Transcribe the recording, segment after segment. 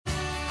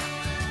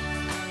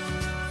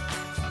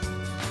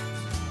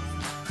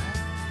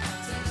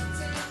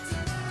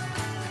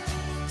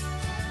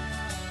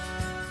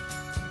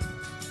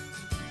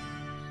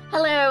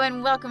Hello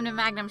and welcome to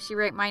Magnum She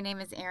Wrote. My name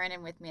is Erin,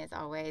 and with me as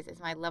always is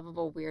my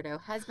lovable weirdo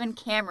husband,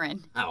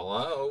 Cameron.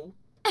 Hello.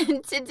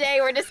 And today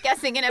we're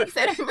discussing an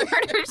episode of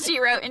Murder, She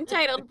Wrote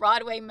entitled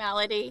Broadway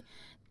Malady.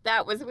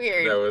 That was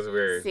weird. That was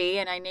weird. See,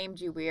 and I named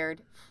you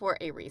weird for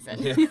a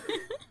reason. Yeah.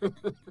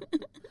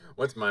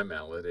 What's my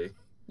melody?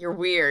 You're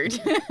weird.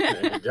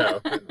 There you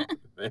go.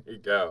 There you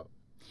go.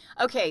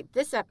 Okay,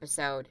 this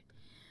episode.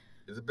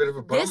 It's a bit of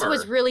a bummer. This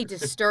was really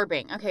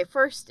disturbing. Okay,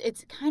 first,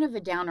 it's kind of a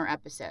downer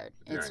episode.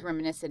 It's Right.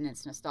 reminiscent,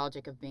 it's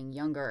nostalgic of being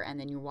younger, and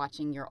then you're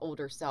watching your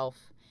older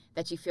self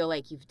that you feel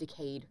like you've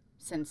decayed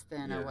since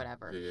then or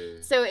whatever.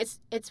 Yeah. So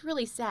it's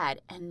really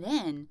sad. And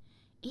then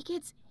it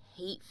gets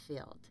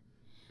hate-filled.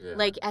 Yeah.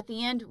 Like, at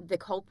the end, the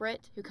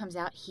culprit who comes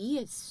out, he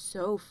is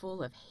so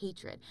full of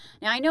hatred.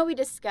 Now, I know we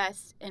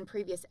discussed in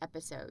previous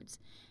episodes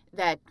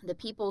that the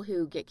people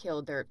who get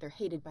killed, they're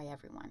hated by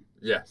everyone.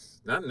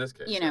 Yes. Not in this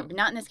case. You know, no. but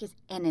not in this case.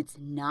 And it's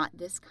not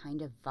this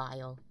kind of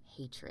vile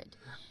hatred.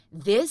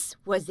 This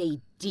was a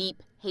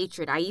deep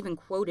hatred. I even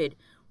quoted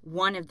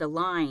one of the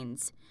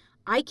lines.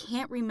 I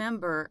can't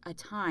remember a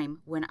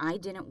time when I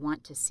didn't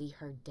want to see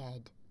her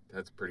dead.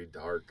 That's pretty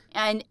dark.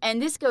 And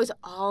this goes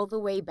all the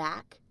way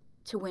back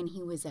to when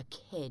he was a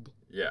kid.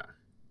 Yeah.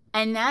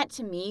 And that,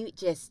 to me,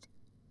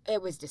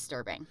 it was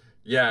disturbing.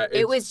 Yeah.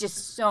 It was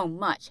just so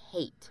much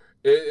hate.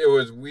 It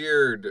was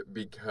weird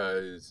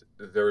because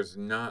there's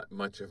not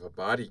much of a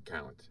body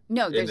count.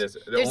 No, in there's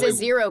this. a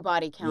zero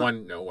body count.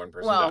 One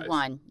person well, dies.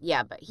 one.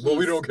 Yeah, but But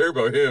we don't care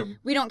about him,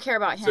 We don't care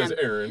about him. says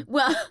Erin.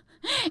 Well,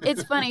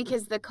 it's funny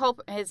because the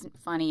culprit is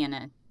funny in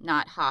a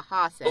not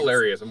ha-ha sense.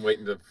 Hilarious. I'm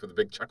waiting for the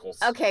big chuckles.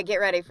 Okay, get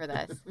ready for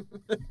this.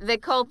 The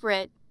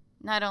culprit,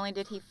 not only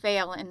did he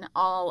fail in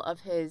all of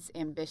his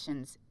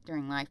ambitions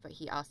during life, but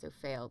he also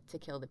failed to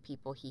kill the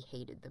people he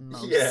hated the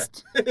most. Yeah.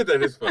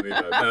 That is funny,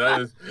 though.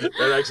 No,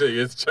 that actually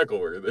is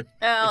chuckle-worthy.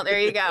 Oh, there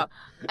you go.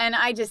 And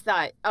I just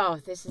thought, oh,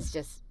 this is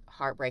just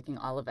heartbreaking,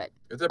 all of it.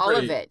 All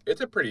of it.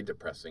 It's a pretty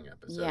depressing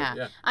episode.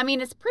 Yeah. I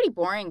mean, it's pretty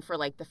boring for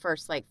like the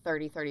first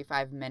 30,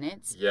 35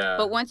 minutes. Yeah.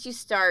 But once you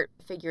start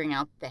figuring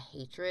out the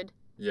hatred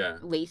Yeah.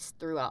 laced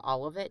throughout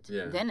all of it,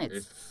 Yeah. then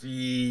it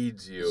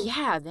feeds you.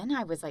 Yeah, then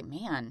I was like,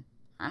 man,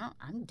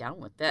 I'm done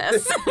with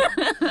this.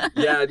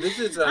 Yeah, this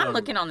is. I'm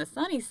looking on the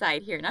sunny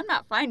side here, and I'm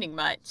not finding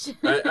much.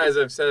 As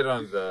I've said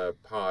on the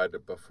pod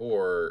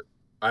before,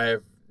 I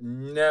have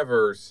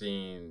never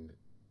seen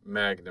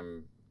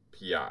Magnum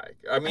PI.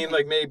 I mean, Okay.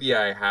 like maybe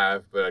I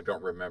have, but I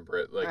don't remember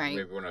it. Like Right.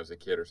 maybe when I was a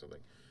kid or something.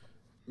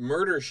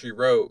 Murder, She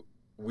Wrote.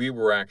 We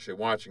were actually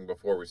watching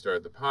before we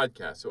started the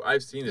podcast, so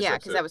I've seen this Yeah,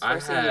 episode. 'cause I was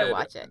forcing you to had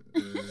watch it.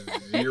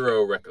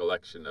 Zero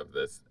recollection of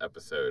this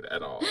episode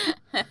at all.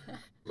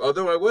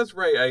 Although I was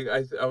right,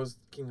 I was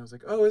thinking, I was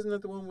like, oh, isn't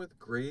that the one with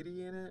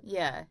Grady in it?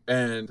 Yeah.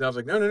 And I was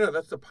like, no,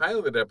 that's the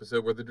pilot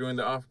episode where they're doing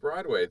the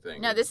off-Broadway thing.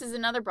 No, this is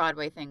another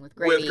Broadway thing with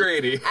Grady. With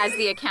Grady. As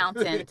the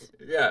accountant.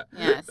 Yeah.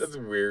 Yes. That's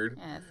weird.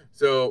 Yes.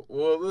 So,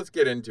 well, let's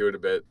get into it a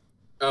bit.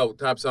 Oh,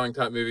 top song,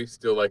 top movie,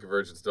 Still Like a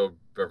Virgin, Still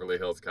Beverly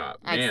Hills Cop.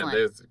 Excellent.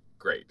 Man, that's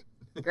great.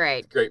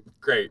 Great.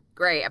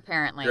 Great,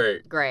 Apparently.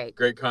 Great.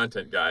 Great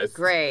content, guys.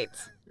 Great.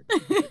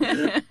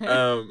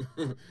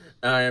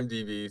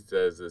 IMDb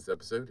says this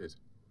episode is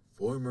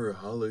former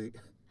Holly...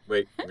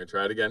 Wait, I'm going to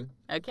try it again.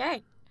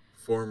 Okay.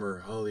 Former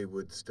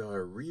Hollywood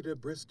star Rita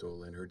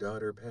Bristol and her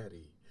daughter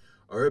Patty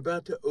are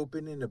about to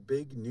open in a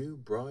big new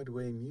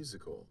Broadway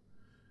musical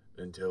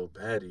until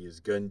Patty is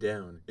gunned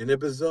down in a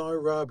bizarre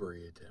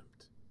robbery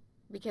attempt.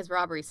 Because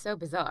robbery's so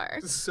bizarre.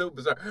 It's so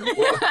bizarre.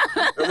 Well,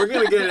 and we're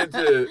going to get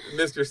into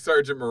Mr.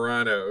 Sergeant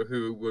Morano,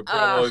 who would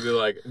probably be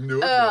like,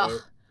 no,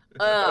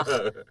 it's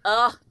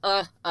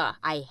not.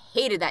 I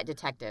hated that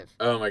detective.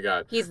 Oh, my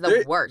God. He's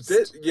the worst.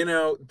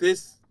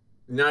 This,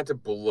 not to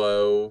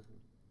blow,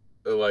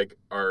 like,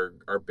 our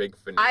big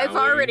finale. I've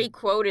already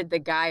quoted the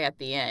guy at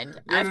the end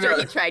No,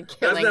 he tried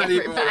killing That's not everybody.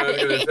 even what I was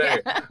going to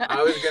say.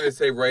 I was going to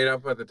say right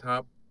up at the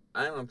top,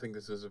 I don't think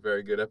this was a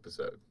very good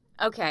episode.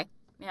 Okay.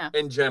 Yeah.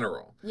 In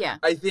general. Yeah.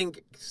 I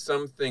think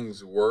some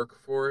things work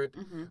for it,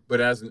 Mm-hmm.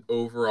 but as an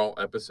overall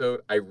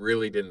episode, I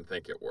really didn't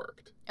think it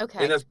worked.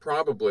 Okay. And that's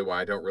probably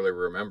why I don't really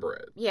remember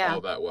it Yeah.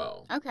 all that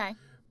well. Okay.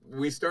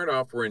 We start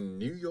off, we're in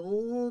New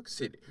York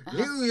City. Uh-huh.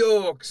 New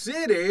York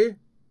City!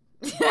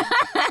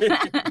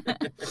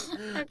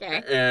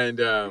 Okay. And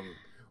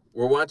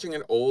we're watching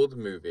an old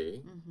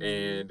movie, Mhm.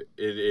 and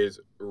it is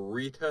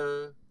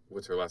Rita,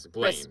 what's her last name?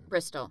 Blaine.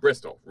 Bristol.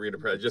 Bristol. Rita,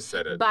 I just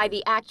said it. By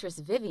the actress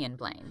Vivian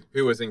Blaine.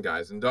 Who was in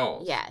Guys and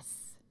Dolls. Yes.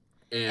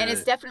 And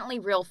it's definitely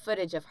real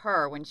footage of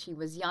her when she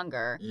was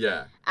younger,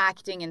 Yeah.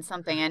 acting in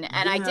something, and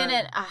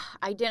Yeah.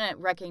 I didn't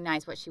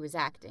recognize what she was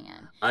acting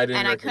in, I didn't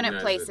and I couldn't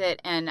recognize place it,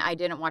 and I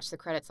didn't watch the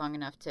credits long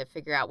enough to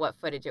figure out what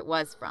footage it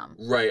was from.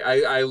 Right.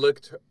 I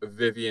looked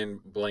Vivian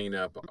Blaine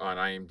up on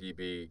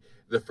IMDb.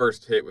 The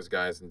first hit was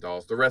Guys and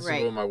Dolls. The rest Right.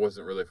 of them I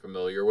wasn't really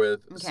familiar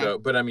with. Okay. So,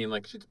 but I mean,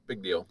 like, she's a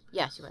big deal.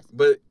 Yeah, she was.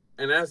 But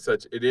And as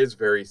such, it is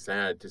very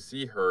sad to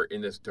see her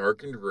in this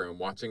darkened room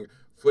watching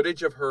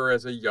footage of her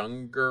as a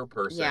younger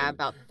person. Yeah,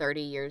 about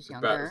 30 years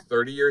younger. About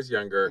 30 years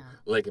younger,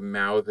 like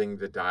mouthing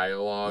the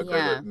dialogue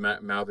Yeah.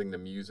 or mouthing the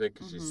music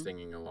because she's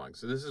singing along.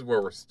 So this is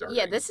where we're starting.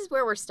 Yeah, this is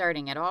where we're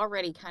starting. It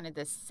already kind of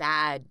this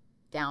sad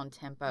down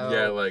tempo.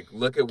 Yeah, like,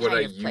 look at what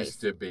I kind of place.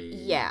 used to be.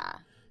 Yeah.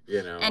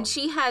 You know. And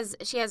she has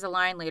a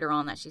line later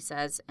on that she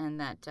says, and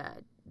that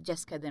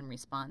Jessica then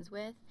responds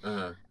with,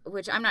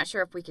 which I'm not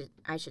sure if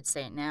I should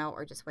say it now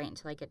or just wait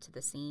until I get to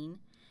the scene.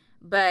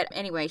 But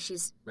anyway, she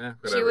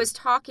was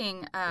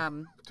talking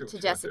to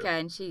Jessica,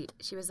 and she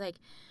was like,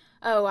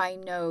 "Oh, I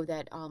know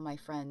that all my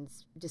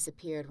friends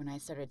disappeared when I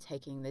started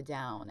taking the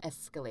down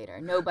escalator.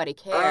 Nobody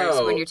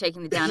cares when you're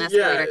taking the down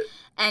escalator." Yeah.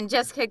 And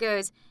Jessica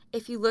goes,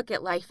 "If you look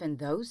at life in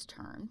those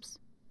terms."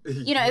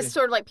 You know, it's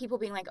sort of like people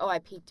being like, "Oh, I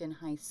peaked in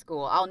high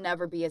school. I'll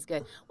never be as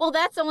good." Well,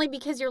 that's only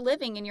because you're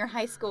living in your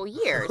high school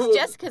years.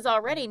 Jessica's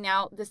already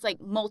now this like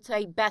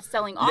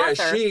multi-best-selling author.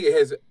 Yeah, she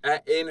has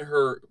in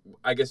her,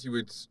 I guess you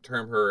would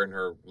term her in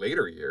her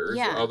later years,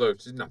 although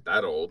she's not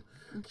that old.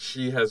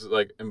 She has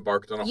like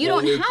embarked on a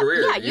whole new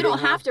career. Yeah, you don't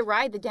have to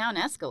ride the down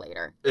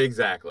escalator.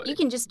 Exactly. You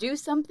can just do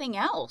something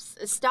else.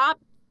 Stop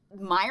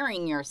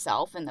admiring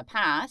yourself in the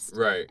past,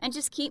 right, and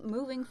just keep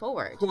moving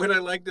forward. What I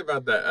liked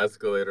about that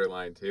escalator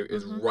line too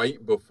is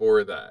right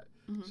before that,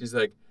 she's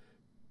like,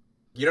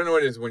 "You don't know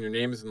what it is when your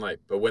name is in light,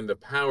 but when the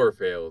power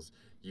fails,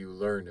 you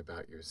learn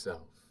about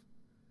yourself."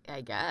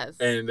 I guess.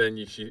 And then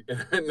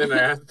I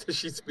asked, does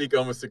she speak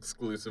almost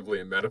exclusively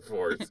in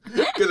metaphors?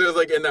 Because it was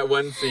like in that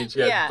one scene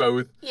she had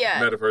both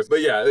metaphors.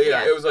 But yeah,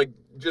 it was like,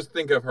 just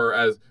think of her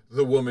as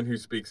the woman who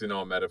speaks in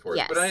all metaphors.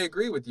 Yes. But I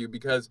agree with you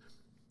because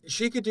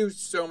she could do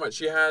so much.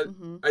 She had,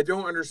 I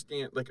don't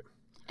understand, like...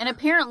 And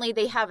apparently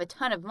they have a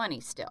ton of money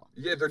still.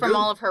 Yeah, they're from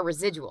all of her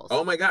residuals.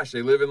 Oh my gosh,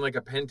 they live in like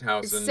a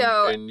penthouse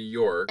in New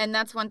York. And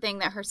that's one thing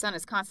that her son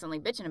is constantly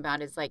bitching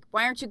about is like,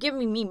 why aren't you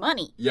giving me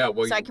money? Yeah,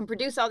 well, so I can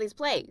produce all these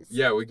plays.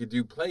 Yeah, we could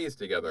do plays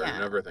together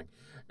and everything.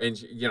 And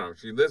she,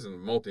 she lives in a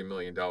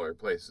multi-million-dollar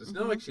place. It's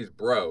not like she's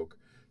broke.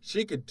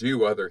 She could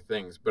do other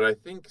things, but I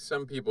think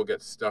some people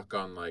get stuck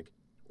on like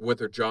what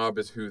their job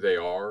is, who they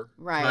are,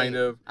 kind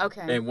of.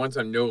 Okay. And once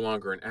I'm no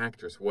longer an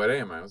actress, what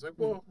am I? I was like,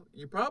 well,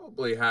 you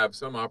probably have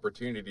some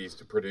opportunities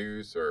to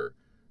produce or,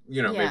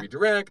 maybe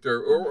direct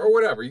or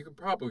whatever. You could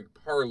probably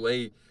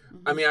parlay.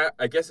 I mean,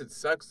 I guess it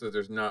sucks that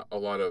there's not a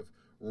lot of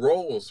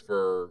roles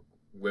for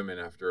women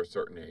after a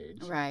certain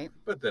age. Right.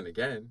 But then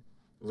again,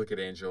 look at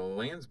Angela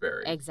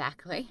Lansbury.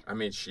 Exactly. I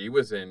mean, she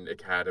was in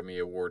Academy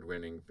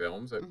Award-winning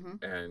films,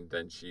 and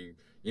then she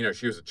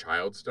was a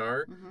child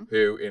star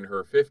who in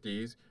her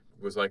 50s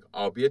was like,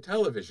 I'll be a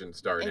television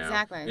star now.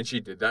 Exactly. And she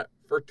did that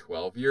for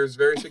 12 years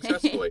very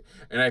successfully.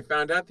 And I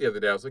found out the other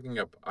day, I was looking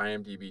up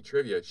IMDb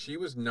trivia, she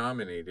was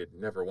nominated,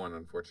 never won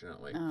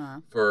unfortunately,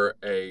 for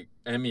a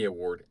Emmy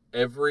Award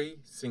every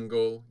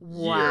single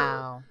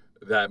year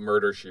that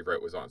Murder, She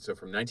Wrote was on. So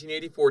from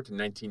 1984 to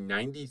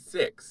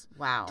 1996,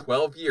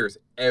 12 years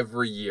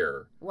every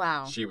year,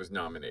 she was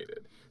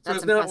nominated. So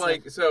it's not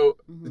like,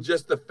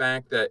 just the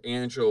fact that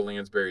Angela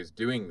Lansbury is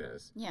doing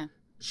this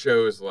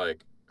shows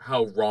like,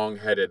 how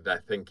wrong-headed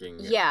that thinking.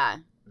 Yeah.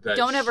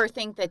 Don't ever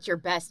think that your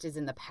best is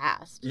in the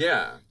past.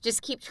 Yeah.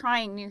 Just keep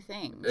trying new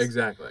things.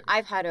 Exactly.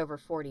 I've had over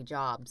 40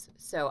 jobs,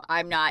 so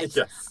I'm not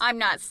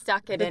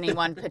stuck at any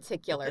one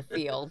particular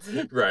field.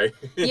 Right.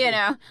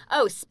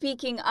 Oh,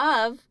 speaking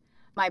of,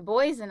 my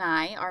boys and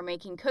I are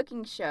making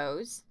cooking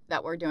shows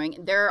that we're doing.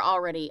 They're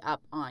already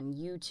up on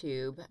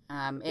YouTube.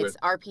 It's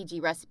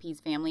RPG Recipes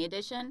Family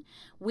Edition.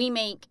 We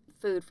make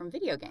food from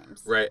video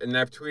games. Right, and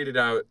I've tweeted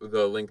out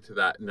the link to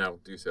that, and I'll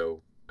do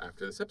so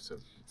after this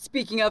episode.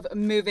 Speaking of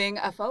moving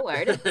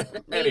forward,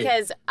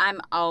 because I'm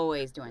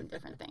always doing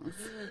different things.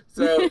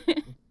 So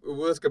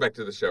let's go back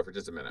to the show for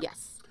just a minute.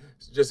 Yes.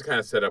 Just to kind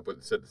of set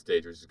the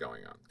stage which is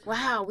going on.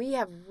 Wow, we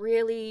have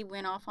really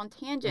went off on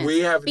tangents.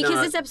 We have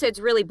because this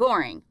episode's really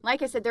boring.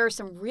 Like I said, there are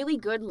some really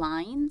good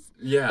lines.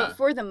 Yeah. But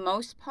for the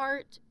most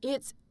part,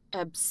 it's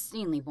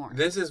obscenely boring.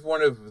 This is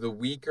one of the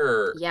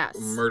weaker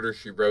Murder,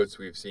 She Wrote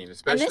we've seen,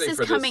 especially and this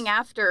is coming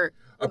after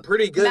a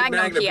pretty good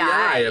Magnum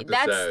PI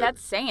episode.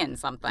 That's saying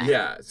something.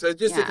 Yeah. So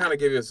just to kind of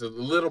give us a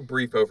little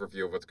brief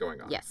overview of what's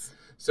going on. Yes.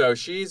 So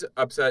she's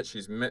upset.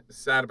 She's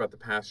sad about the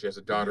past. She has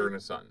a daughter and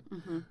a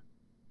son.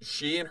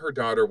 She and her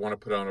daughter want to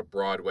put on a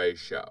Broadway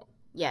show.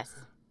 Yes.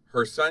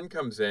 Her son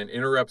comes in,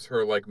 interrupts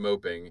her like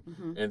moping,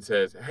 and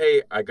says,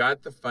 hey, I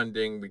got the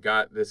funding. We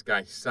got this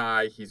guy,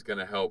 Cy. He's going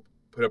to help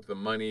put up the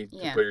money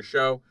to put your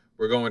show.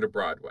 We're going to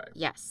Broadway.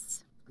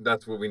 Yes.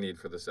 That's what we need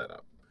for the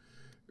setup.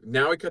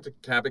 Now we cut to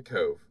Cabot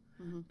Cove,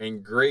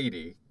 and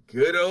Grady,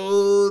 good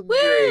old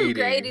Grady.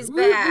 Grady's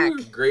back.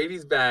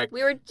 Grady's back.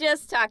 We were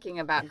just talking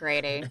about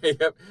Grady.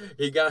 Yep.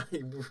 He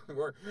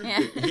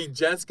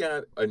just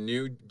got a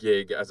new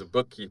gig as a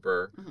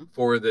bookkeeper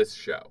for this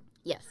show.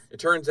 Yes. It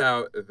turns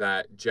out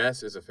that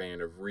Jess is a fan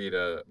of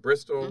Rita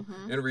Bristol,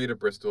 and Rita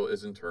Bristol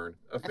is in turn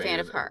a fan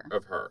of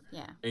her.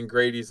 Yeah. And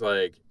Grady's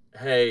like,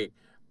 hey,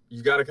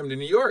 you got to come to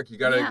New York. You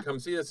got to come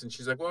see us. And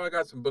she's like, well, I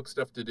got some book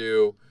stuff to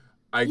do.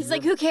 He's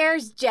like, who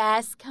cares,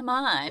 Jess? Come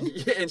on.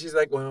 Yeah, and she's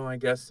like, well, I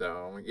guess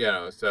so.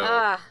 So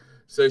Ah.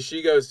 so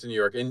she goes to New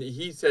York, and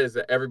he says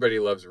that everybody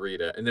loves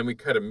Rita, and then we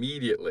cut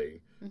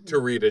immediately to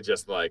Rita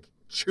just like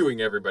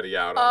chewing everybody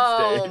out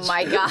on stage. Oh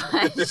my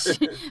gosh.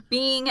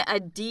 Being a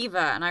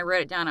diva, and I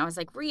wrote it down. I was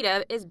like,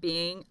 Rita is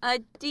being a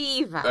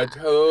diva. A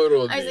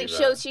total diva. I was like,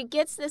 so she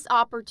gets this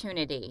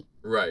opportunity.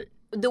 Right.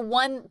 The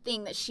one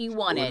thing that she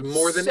wanted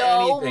more than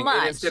so anything, much.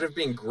 and instead of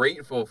being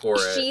grateful for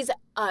it, She's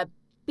a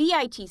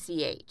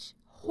bitch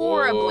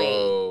horribly.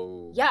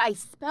 Whoa. Yeah, I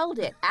spelled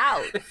it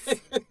out.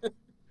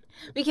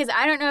 Because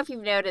I don't know if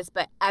you've noticed,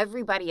 but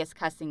everybody is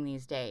cussing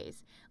these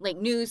days. Like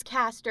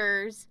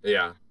newscasters.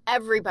 Yeah.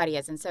 Everybody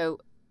is. And so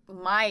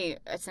my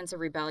sense of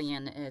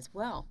rebellion is,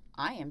 well,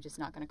 I am just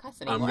not going to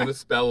cuss anymore. I'm going to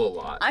spell a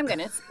lot. I'm going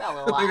to spell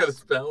a lot. I'm going to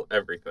spell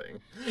everything.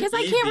 Because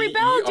I can't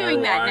rebel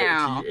doing that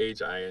now.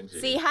 Eberring.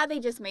 See how they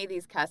just made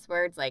these cuss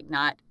words like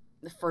not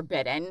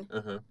forbidden?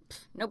 Uh-huh.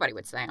 Nobody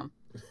would say them.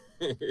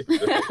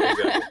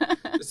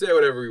 Exactly. Just say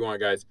whatever we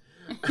want, guys.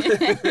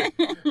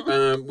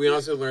 We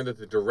also learned that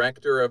the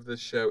director of the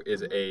show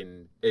is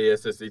an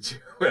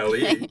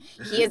ASSHOLE.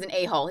 He is an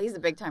a-hole. He's a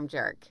big-time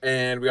jerk.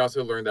 And we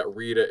also learned that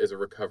Rita is a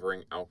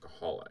recovering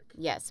alcoholic.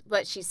 Yes,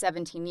 but she's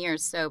 17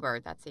 years sober.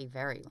 That's a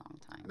very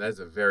long time. That's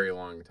a very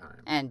long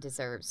time. And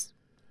deserves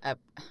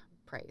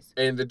praise.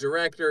 And the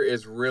director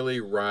is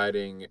really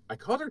riding... I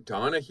called her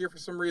Donna here for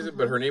some reason,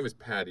 but her name is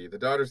Patty. The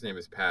daughter's name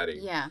is Patty.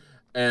 Yeah.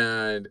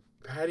 And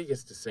Patty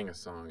gets to sing a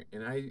song,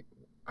 and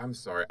I'm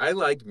sorry. I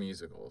like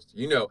musicals.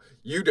 You know,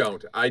 you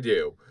don't. I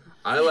do.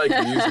 I like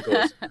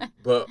musicals,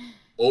 but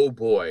oh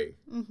boy,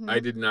 I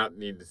did not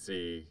need to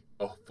see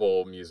a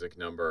full music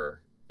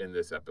number in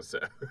this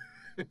episode.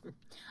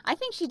 I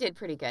think she did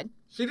pretty good.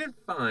 She did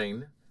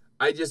fine.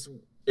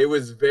 It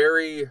was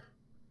very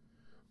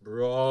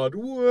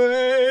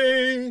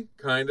Broadway,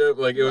 kind of.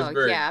 Like, it was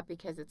very... Yeah,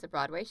 because it's a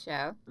Broadway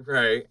show.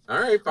 Right. All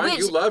right, fine.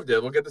 You loved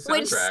it. We'll get the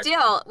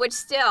soundtrack. Which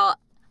still,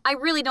 I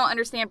really don't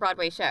understand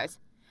Broadway shows.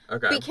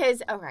 Okay.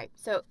 Because, all right,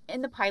 so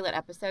in the pilot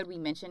episode, we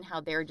mentioned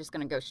how they're just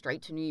going to go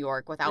straight to New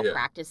York without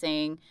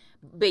practicing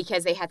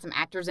because they had some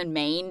actors in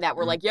Maine that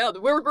were like, yeah,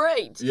 we're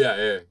great.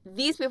 Yeah.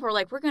 These people were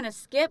like, we're going to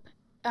skip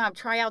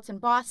tryouts in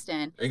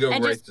Boston and go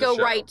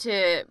right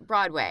to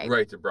Broadway.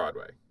 Right to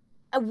Broadway.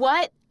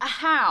 What?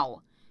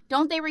 How?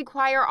 Don't they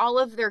require all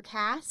of their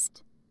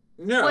cast?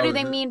 No. What do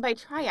they mean by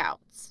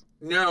tryouts?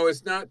 No,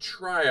 it's not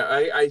tryout.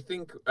 I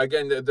think,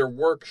 again, they're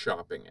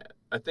workshopping it.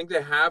 I think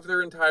they have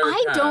their entire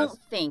cast. I don't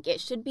think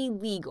it should be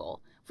legal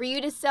for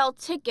you to sell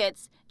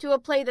tickets to a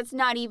play that's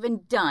not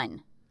even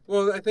done.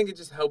 Well, I think it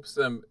just helps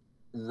them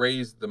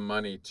raise the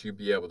money to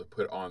be able to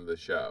put on the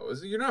show.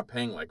 You're not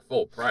paying, like,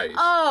 full price.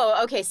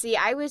 Oh, okay. See,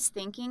 I was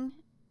thinking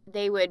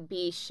they would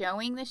be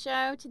showing the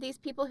show to these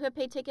people who have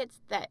paid tickets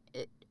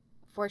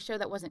for a show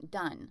that wasn't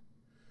done.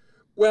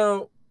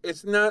 Well,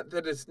 it's not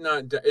that it's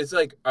not done. It's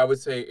like, I would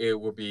say it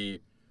will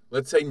be,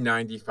 let's say,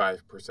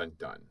 95%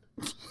 done.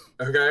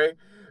 Okay?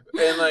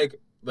 And, like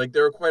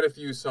there are quite a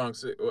few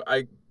songs.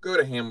 I go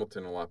to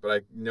Hamilton a lot, but I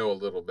know a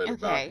little bit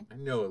about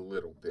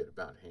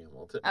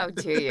Hamilton. Oh,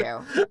 do you?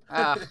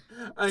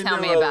 Tell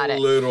me about it.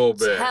 A little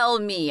bit. Tell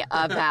me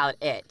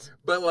about it.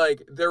 But,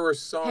 like, there were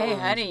songs. Hey,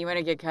 honey, you want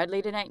to get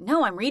cuddly tonight?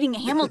 No, I'm reading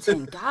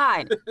Hamilton.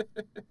 God.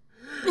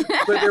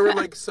 But there were,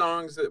 like,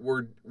 songs that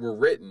were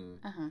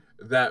written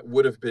that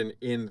would have been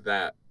in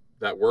that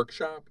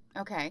workshop.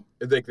 Okay.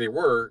 Like, they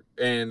were,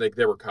 and, like,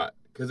 they were cut.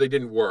 Because they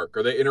didn't work,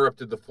 or they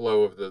interrupted the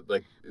flow of the,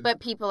 like... But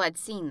people had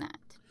seen that.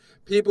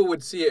 People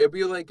would see it. It'd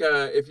be like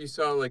if you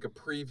saw, like, a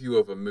preview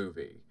of a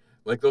movie.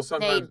 Like, they'll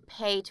sometimes... They'd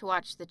pay to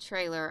watch the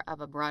trailer of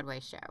a Broadway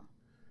show.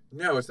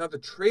 No, it's not the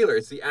trailer.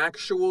 It's the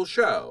actual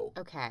show.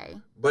 Okay.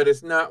 But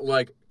it's not,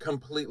 like,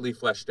 completely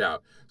fleshed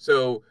out.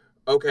 So,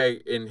 okay,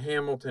 in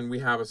Hamilton, we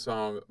have a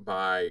song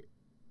by,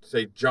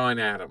 say, John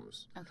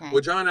Adams. Okay.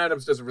 Well, John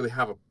Adams doesn't really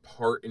have a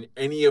part in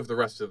any of the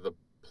rest of the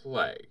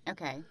play.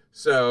 Okay.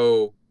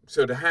 So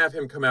to have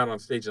him come out on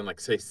stage and, like,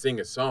 say, sing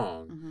a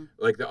song,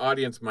 like, the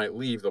audience might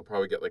leave. They'll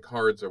probably get, like,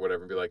 cards or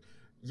whatever and be like,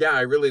 yeah,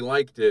 I really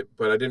liked it,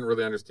 but I didn't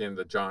really understand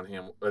the John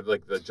Adams song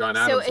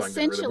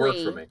didn't really work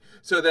for me.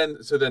 So then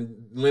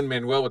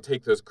Lin-Manuel would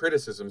take those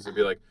criticisms and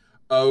be like,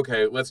 oh,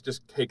 okay, let's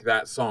just take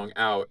that song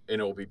out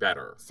and it'll be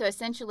better. So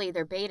essentially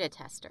they're beta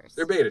testers.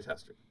 They're beta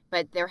testers.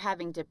 But they're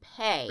having to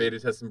pay. Beta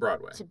test in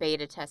Broadway. To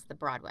beta test the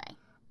Broadway.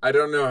 I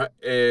don't know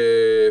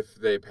if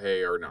they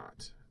pay or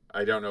not.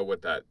 I don't know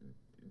what that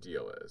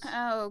deal is.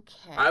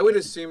 Okay. I would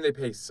assume they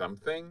pay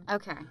something.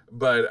 Okay.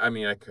 But, I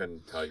mean, I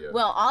couldn't tell you.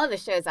 Well, all of the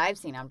shows I've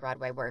seen on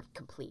Broadway were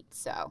complete,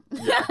 so.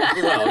 Yeah,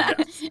 well,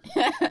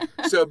 yes.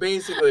 So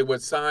basically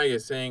what Cy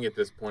is saying at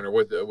this point, or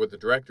what the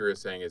director is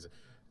saying is,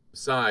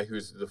 Cy,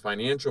 who's the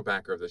financial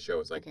backer of the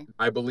show, is like, okay,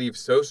 I believe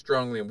so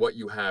strongly in what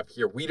you have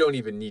here. We don't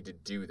even need to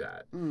do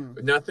that.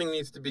 Nothing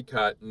needs to be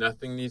cut.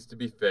 Nothing needs to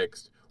be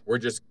fixed. We're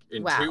just,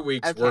 in 2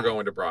 weeks, we're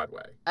going to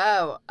Broadway.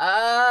 Oh,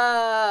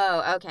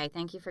 okay.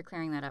 Thank you for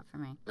clearing that up for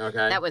me.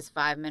 Okay. That was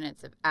 5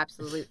 minutes of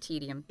absolute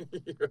tedium.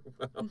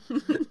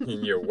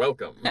 You're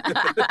welcome.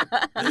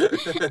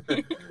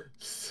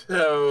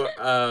 So,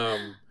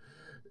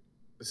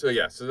 So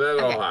that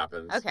Okay. all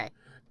happens. Okay.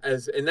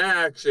 And that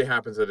actually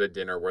happens at a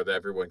dinner where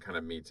everyone kind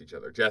of meets each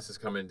other. Jess is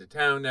coming to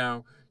town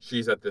now.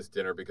 She's at this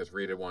dinner because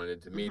Rita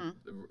wanted to meet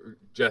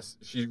Jess.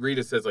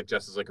 Rita says like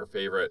Jess is like her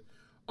favorite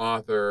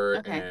author,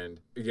 Okay. and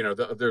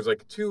there's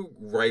like two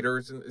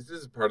writers, and this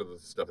is part of the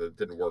stuff that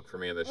didn't work for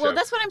me in the show. Well,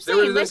 that's what I'm There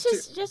were saying. Let's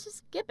those just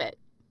skip it.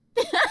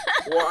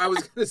 Well, I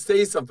was going to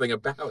say something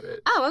about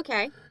it. Oh,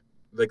 okay.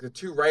 Like the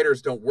two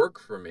writers don't work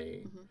for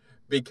me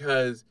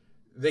because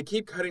they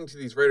keep cutting to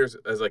these writers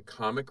as like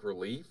comic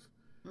relief.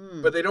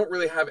 But they don't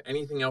really have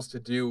anything else to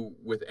do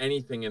with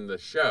anything in the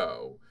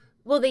show.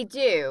 Well, they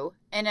do.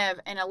 In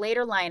a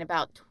later line,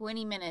 about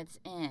 20 minutes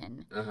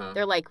in,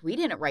 they're like, we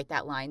didn't write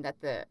that line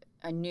that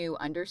a new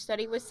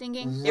understudy was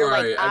singing. They're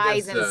Right, like, I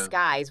eyes guess, and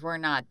skies. We're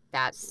not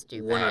that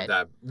stupid. We're not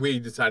that. We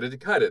decided to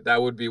cut it.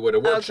 That would be what a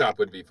workshop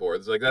would be for.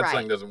 It's like, that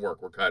song doesn't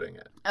work. We're cutting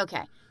it.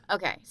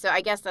 Okay. So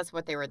I guess that's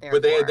what they were there for.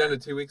 But they for. had done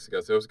it 2 weeks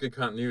ago, so it was good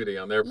continuity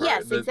on their part.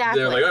 Yes, exactly.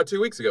 They're like,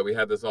 2 weeks ago, we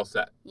had this all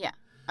set. Yeah.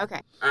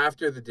 Okay.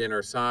 After the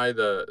dinner, Cy,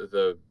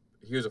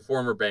 he was a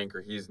former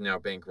banker. He's now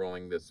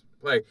bankrolling this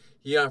play.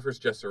 He offers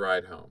Jess a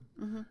ride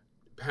home.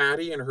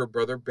 Patty and her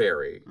brother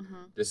Barry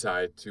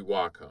decide to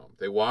walk home.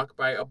 They walk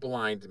by a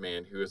blind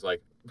man who is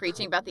like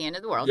preaching about the end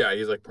of the world. Yeah,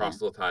 he's like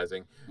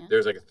proselytizing. Yeah.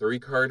 There's like a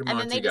 3-card Monty guy. And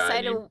then they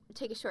decide to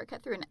take a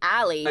shortcut through an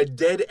alley. A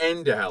dead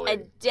end alley. A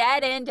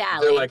dead end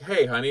alley. They're like,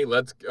 hey, honey,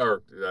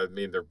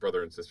 they're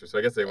brother and sister, so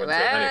I guess they wouldn't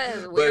say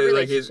honey. Weird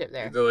relationship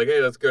there. They're like, hey,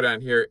 let's go down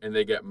here, and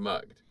they get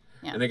mugged.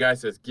 Yeah. And the guy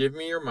says, give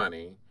me your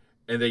money.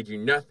 And they do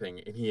nothing,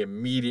 and he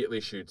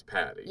immediately shoots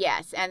Patty.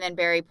 Yes, and then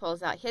Barry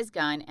pulls out his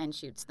gun and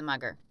shoots the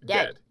mugger.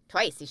 Dead.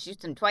 Twice. He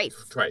shoots him twice.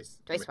 Twice.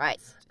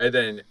 And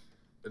then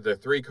the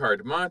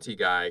 3-card Monty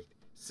guy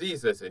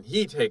sees this, and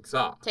he takes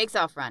off. Takes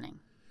off running.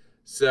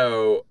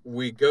 So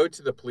we go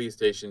to the police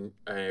station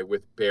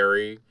with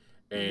Barry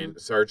and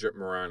Sergeant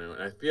Morano,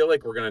 and I feel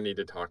like we're going to need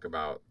to talk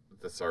about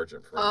the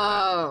sergeant for a minute.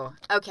 Oh,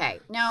 okay.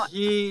 Now,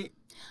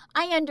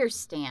 I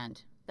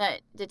understand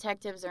that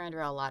detectives are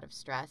under a lot of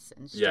stress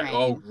and strain. Yeah.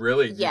 Oh,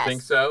 really? Do you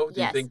think so? Do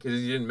yes. you think,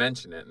 because you didn't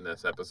mention it in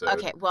this episode?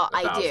 Okay, well,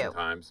 I do. 1,000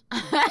 times.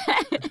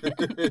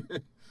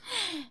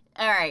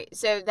 All right,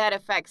 so that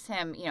affects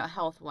him,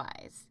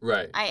 health-wise.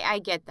 Right. I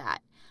get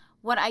that.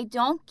 What I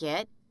don't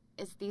get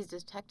is these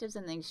detectives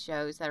in these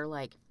shows that are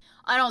like,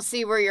 I don't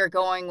see where you're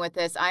going with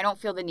this. I don't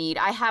feel the need.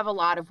 I have a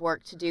lot of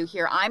work to do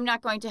here. I'm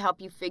not going to help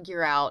you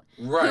figure out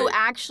who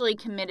actually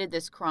committed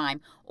this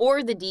crime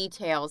or the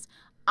details.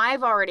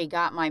 I've already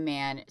got my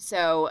man,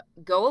 so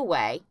go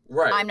away.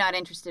 Right. I'm not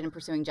interested in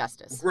pursuing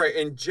justice. Right,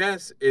 and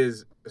Jess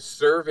is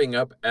serving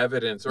up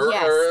evidence, or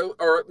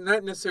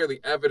not necessarily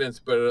evidence,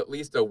 but at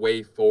least a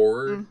way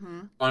forward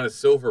on a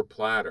silver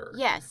platter.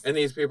 Yes. And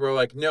these people are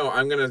like, no,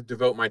 I'm going to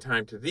devote my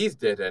time to these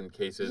dead-end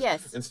cases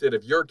instead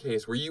of your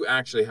case where you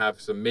actually have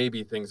some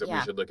maybe things that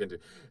we should look into.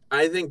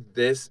 I think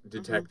this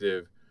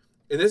detective,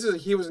 and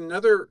he was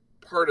another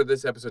part of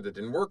this episode that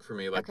didn't work for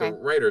me, like the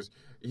writers.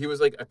 He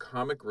was like a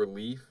comic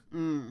relief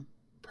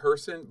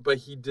person, but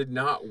he did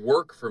not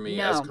work for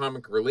me as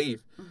comic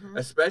relief,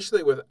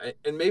 especially with,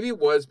 and maybe it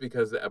was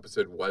because the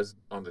episode was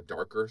on the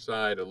darker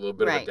side, a little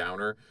bit of a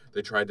downer.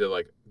 They tried to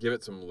like give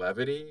it some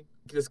levity.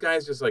 This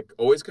guy's just like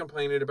always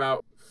complaining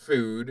about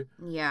food.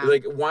 Yeah.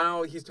 Like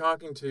while he's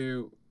talking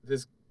to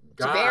this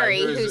guy, to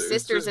Barry, whose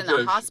sister's in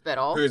the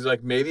hospital, who's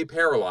like maybe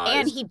paralyzed,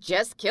 and he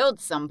just killed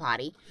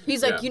somebody.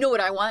 He's like, you know what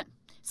I want?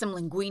 Some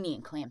linguine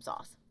and clam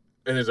sauce.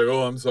 And he's like,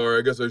 oh, I'm sorry.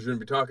 I guess I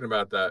shouldn't be talking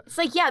about that. It's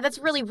like, yeah, that's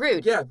really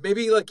rude. Yeah,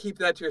 maybe like keep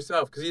that to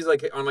yourself. Because he's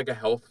like on like a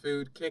health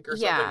food kick or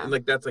something. Yeah. And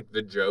like that's like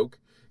the joke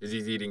is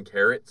he's eating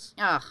carrots.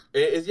 Ugh.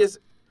 It's just,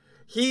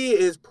 he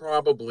is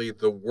probably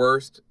the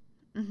worst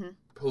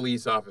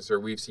police officer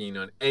we've seen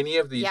on any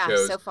of these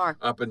shows so far.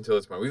 Up until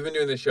this point. We've been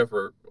doing this show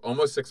for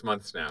almost 6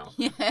 months now.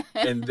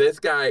 And this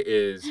guy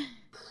is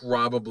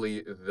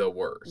probably the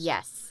worst.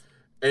 Yes.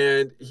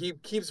 And he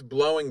keeps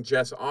blowing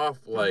Jess off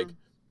like,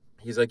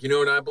 he's like, you know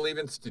what, I believe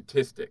in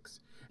statistics.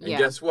 And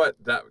guess what?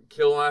 That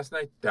kill last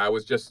night, that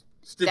was just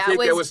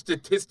that was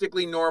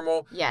statistically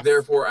normal. Yes.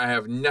 Therefore, I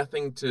have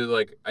nothing to,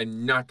 like,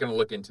 I'm not going to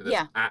look into this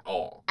at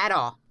all. At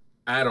all.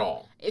 At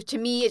all. To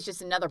me, it's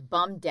just another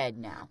bum dead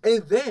now.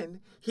 And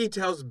then he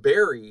tells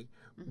Barry,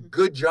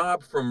 good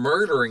job for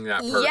murdering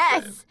that person.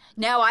 Yes.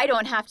 Now I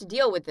don't have to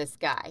deal with this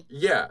guy.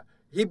 Yeah.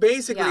 He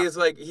basically is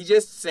like, he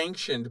just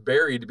sanctioned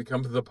Barry to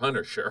become the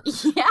Punisher.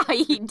 Yeah,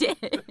 he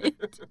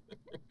did.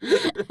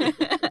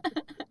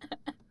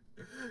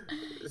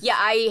 Yeah,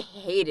 I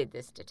hated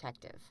this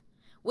detective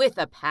with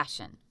a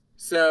passion.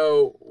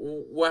 So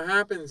what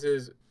happens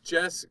is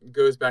Jess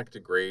goes back to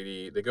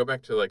Grady. They go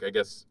back to, like, I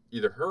guess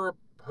either her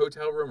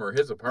hotel room or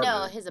his apartment.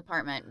 No, his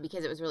apartment,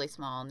 because it was really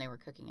small and they were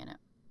cooking in it.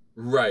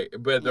 Right,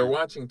 but they're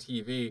watching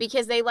TV.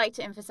 Because they like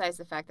to emphasize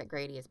the fact that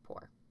Grady is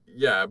poor.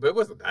 Yeah, but it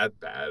wasn't that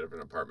bad of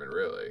an apartment,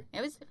 really.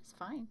 It was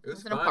fine. It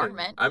was an fine.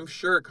 apartment. I'm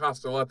sure it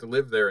cost a lot to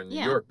live there in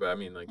New York, but I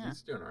mean, like,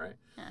 he's doing all right.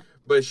 Yeah.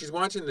 But she's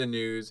watching the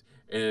news,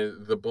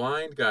 and the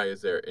blind guy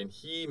is there, and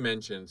he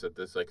mentions that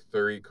this, like,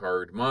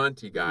 3-card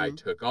Monty guy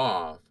took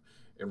off,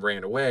 and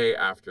ran away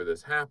after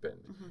this happened.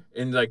 Mm-hmm.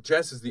 And, like,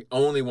 Jess is the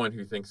only one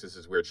who thinks this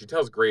is weird. She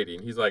tells Grady,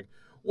 and he's like,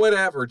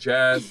 whatever,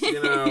 Jess,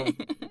 you know,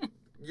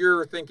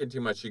 you're thinking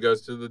too much. She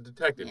goes to the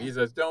detective. Yeah. He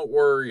says, don't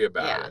worry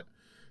about it.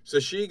 So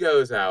she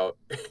goes out,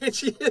 and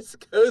she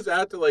just goes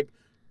out to, like,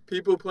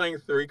 people playing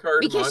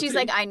 3-card because Monte. she's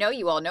like, I know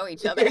you all know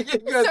each other.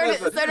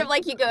 sort of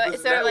like you go,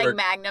 sort of like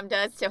Magnum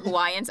does to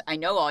Hawaiians. I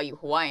know all you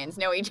Hawaiians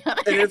know each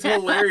other. And it's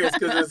hilarious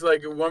because it's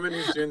like a woman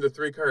who's doing the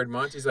 3-card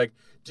Monte's like,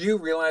 do you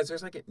realize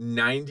there's like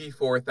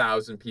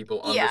 94,000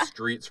 people on the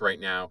streets right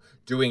now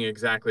doing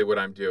exactly what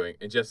I'm doing?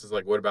 And Jess is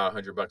like, what about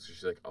 $100?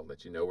 She's like, I'll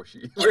let you know where she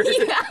is.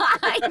 Yeah,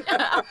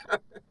 I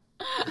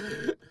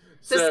know.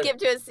 So skip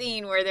to a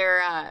scene where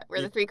they're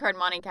where the 3-card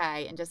Monte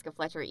Kai and Jessica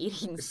Fletcher are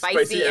eating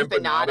spicy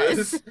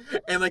empanadas.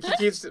 And like he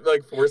keeps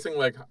like forcing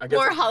like I guess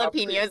more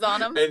jalapenos on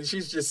them. And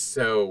she's just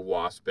so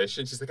waspish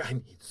and she's like, I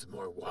need some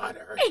more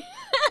water.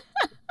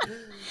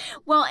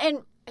 Well,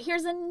 and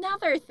here's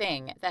another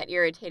thing that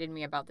irritated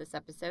me about this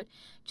episode.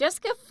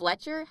 Jessica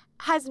Fletcher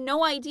has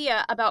no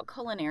idea about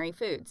culinary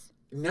foods.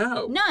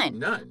 No.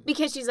 None.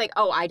 Because she's like,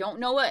 oh, I don't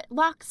know what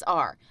lox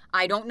are.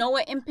 I don't know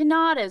what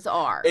empanadas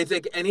are. It's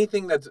like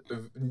anything that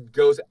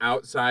goes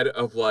outside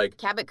of like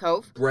Cabot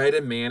Cove. Bread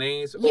and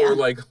mayonnaise or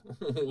like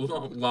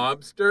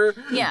lobster.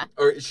 Yeah.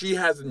 Or she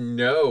has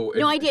no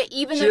idea.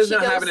 Even she though does she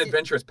not goes have an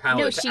adventurous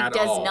palate. No, she at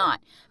does all.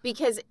 not.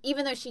 Because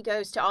even though she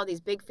goes to all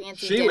these big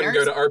fancy she dinners,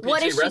 wouldn't go to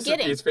what RPG is she Recipes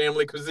getting?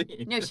 family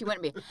cuisine. No, she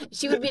wouldn't be.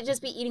 She would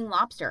just be eating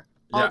lobster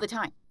all the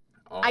time.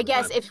 I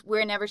guess if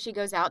whenever she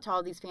goes out to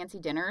all these fancy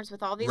dinners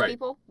with all these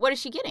people, what is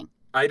she getting?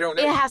 I don't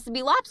know. It has to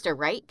be lobster,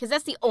 right? Because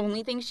that's the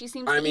only thing she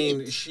seems to eat. I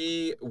mean,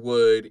 she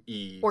would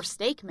eat... Or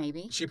steak,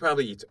 maybe. She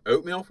probably eats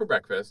oatmeal for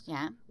breakfast.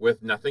 Yeah.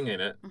 With nothing in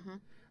it. Mm-hmm.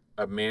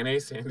 A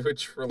mayonnaise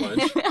sandwich for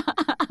lunch.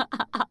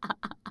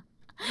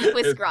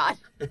 With scrod.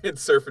 And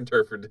surf and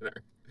turf for dinner.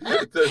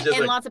 So just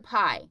and lots of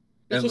pie.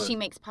 Because she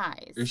makes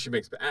pies. She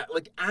makes...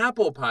 Like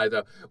apple pie,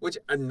 though. Which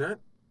I'm not...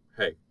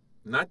 Hey,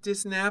 not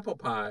dissing apple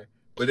pie.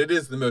 But it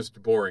is the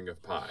most boring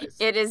of pies.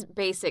 It is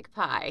basic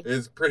pie.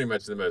 It's pretty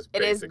much the most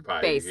basic pie.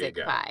 Basic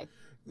pie.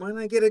 Why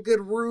not get a good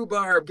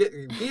rhubarb? Be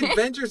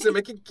adventuresome.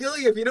 It can kill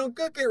you if you don't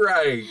cook it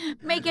right.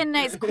 Make a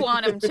nice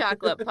quantum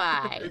chocolate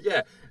pie.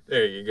 Yeah,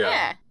 there you go.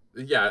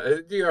 Yeah,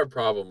 you have a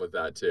problem with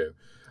that too.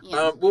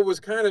 Yeah. What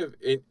was kind of,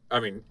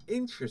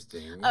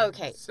 interesting.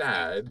 Okay.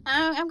 Sad.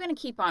 I'm going to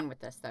keep on with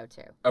this though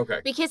too.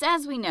 Okay. Because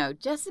as we know,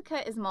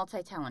 Jessica is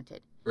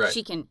multi-talented. Right.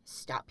 She can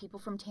stop people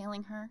from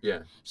tailing her. Yeah.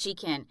 She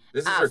can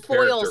this is her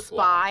foil flaw.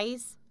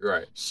 spies.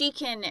 Right. She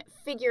can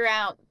figure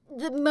out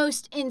the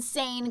most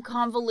insane,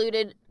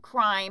 convoluted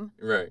crime.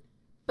 Right.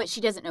 But she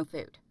doesn't know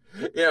food.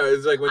 Yeah,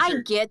 it's like when I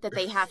get that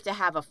they have to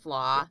have a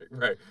flaw.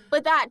 Right.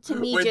 But that to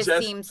me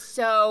seems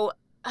so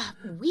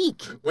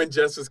weak. When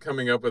Jess was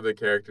coming up with a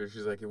character,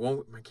 she's like,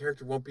 my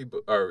character won't be,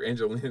 or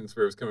Angelina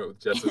Lansbury was coming up with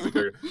Jess as a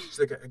character. She's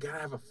like, I gotta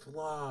have a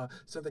flaw,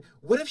 something.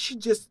 What if she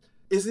just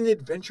isn't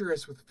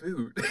adventurous with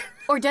food?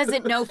 Or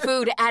doesn't know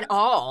food at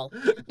all?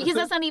 Because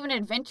that's not even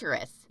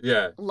adventurous.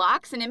 Yeah.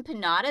 Lox and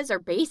empanadas are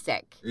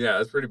basic. Yeah,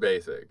 that's pretty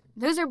basic.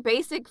 Those are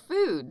basic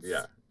foods.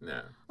 Yeah,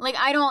 no. Like,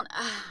 I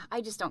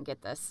just don't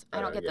get this.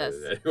 I don't get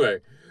this. Anyway,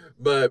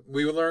 but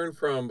we learned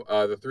from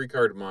the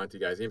 3-card Monte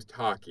guy. His name's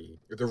Taki.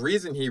 The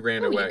reason he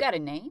ran away. You got a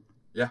name?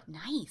 Yeah.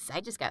 Nice.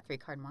 I just got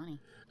 3-card Monte.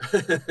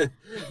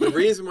 The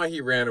reason why he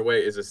ran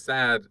away is a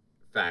sad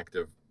fact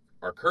of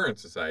our current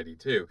society,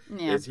 too.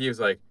 Yeah. Is he was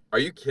like, are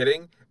you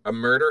kidding? A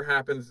murder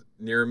happens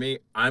near me.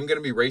 I'm going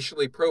to be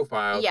racially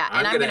profiled. Yeah,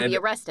 and I'm going to be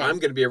arrested. I'm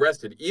going to be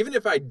arrested. Even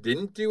if I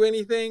didn't do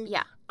anything,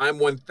 yeah, I'm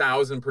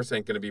 1,000%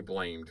 going to be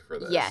blamed for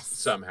this. Yes.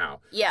 Somehow.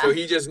 Yeah. So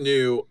he just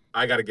knew,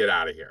 I got to get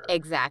out of here.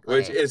 Exactly.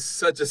 Which is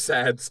such a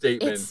sad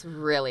statement. It's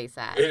really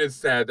sad. And it's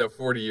sad that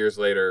 40 years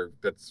later,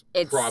 it's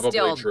probably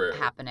still true.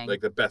 Happening.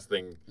 Like the best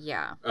thing.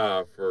 Yeah.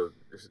 For,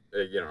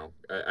 I don't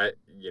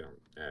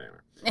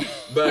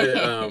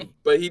know.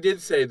 But he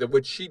did say that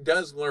what she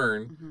does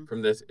learn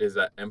from this is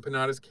that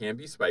empanadas can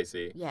be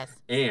spicy. Yes.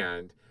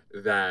 And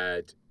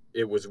that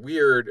it was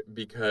weird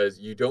because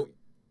you don't,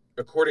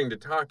 according to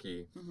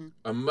Taki,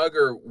 a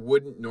mugger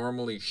wouldn't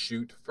normally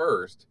shoot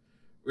first.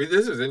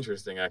 This is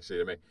interesting, actually,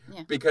 to me.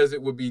 Yeah. Because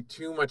it would be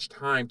too much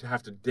time to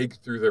have to dig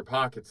through their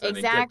pockets and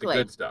get the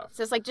good stuff.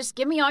 So it's like, just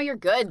give me all your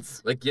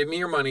goods. Like, give me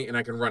your money and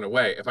I can run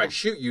away. If I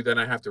shoot you, then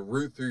I have to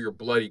root through your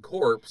bloody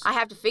corpse. I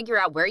have to figure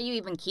out where you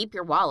even keep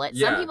your wallet.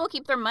 Yeah. Some people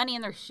keep their money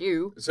in their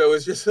shoe. So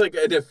it's just like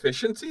an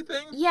efficiency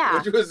thing? Yeah.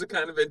 Which was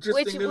kind of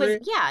interesting to me.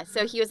 Yeah.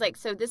 So he was like,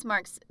 so this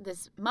marks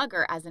this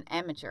mugger as an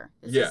amateur.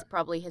 This is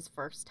probably his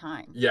first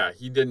time. Yeah,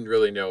 he didn't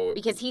really know.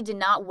 Because he did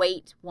not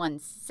wait 1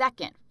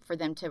 second for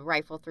them to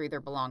rifle through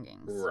their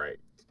belongings. Right.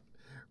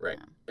 Yeah.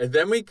 And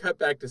then we cut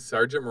back to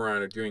Sergeant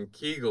Morano doing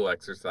Kegel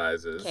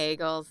exercises.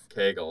 Kegel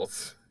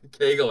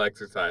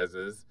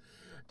exercises.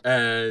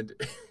 And,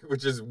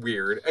 which is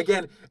weird.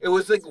 Again, it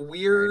was like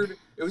weird.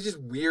 It was just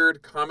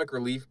weird comic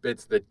relief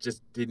bits that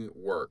just didn't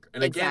work.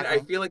 And again, I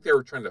feel like they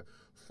were trying to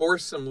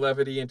force some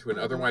levity into an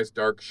otherwise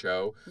dark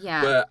show.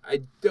 Yeah. But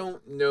I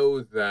don't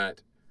know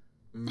that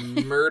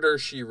Murder,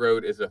 She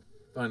Wrote is a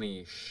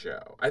funny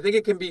show. I think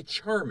it can be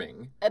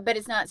charming. But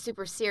it's not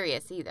super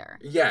serious either.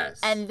 Yes.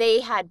 And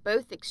they had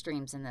both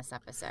extremes in this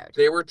episode.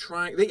 They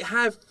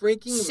have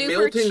freaking Super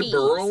Milton cheese.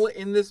 Berle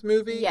in this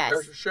movie. Yes.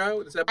 Or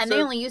show, this episode. And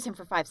they only use him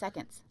for 5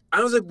 seconds.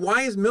 I was like,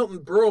 why is Milton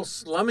Berle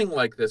slumming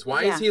like this?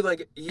 Why Yeah. is he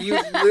like, he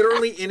was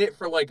literally in it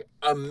for like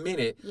a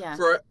minute Yeah.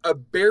 for a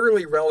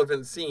barely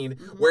relevant scene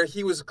where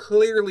he was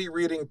clearly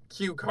reading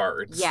cue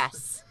cards.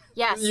 Yes.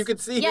 Yes. You could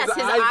see yes,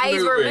 his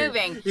eyes were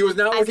moving. moving. He was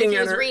not as looking if he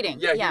at was her. reading.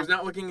 Yeah, Yeah. he was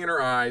not looking in her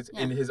eyes,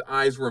 and his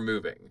eyes were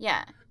moving.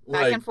 Yeah.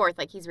 Back Like, and forth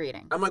like he's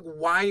reading. I'm like,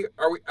 why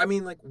are we? I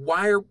mean, like,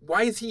 why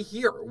is he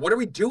here? What are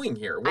we doing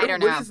here? I don't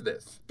know. What is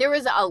this? There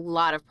was a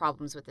lot of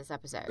problems with this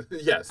episode.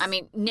 Yes. I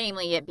mean,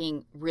 namely it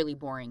being really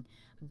boring.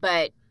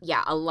 But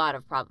yeah, a lot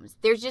of problems.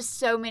 There's just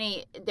so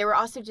many. There were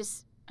also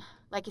just,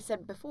 like I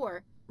said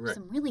before, Right.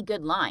 some really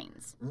good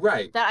lines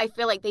Right. that I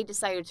feel like they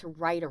decided to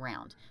write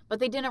around. But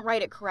they didn't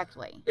write it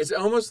correctly. It's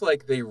almost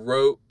like they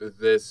wrote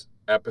this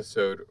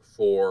episode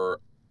for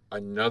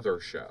another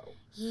show.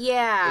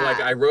 Yeah. Like,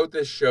 I wrote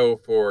this show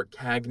for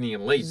Cagney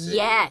and Lacey.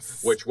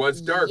 Yes. Which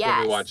was dark when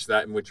Yes. we watched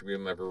that, and which we'll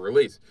never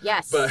release.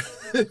 Yes.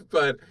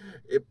 But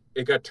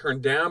it got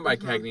turned down by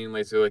Mhm. Cagney and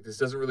Lacey. Like, this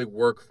doesn't really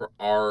work for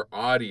our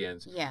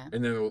audience. Yeah.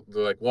 And then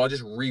they're like, well, I'll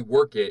just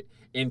rework it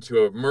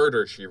into a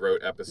Murder, She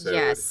Wrote episode.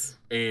 Yes.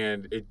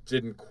 And it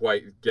didn't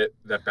quite get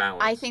that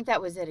balance. I think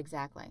that was it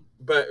exactly.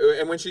 But,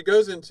 and when she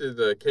goes into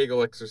the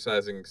Kegel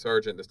exercising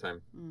sergeant this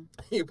time, Mm.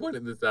 you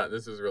pointed this out, and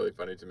this is really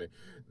funny to me.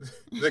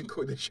 They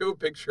show a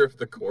picture of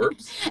the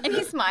corpse. And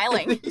he's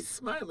smiling. He's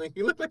smiling.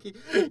 He looked like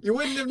you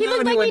wouldn't have He known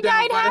looked like went he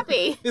down died by-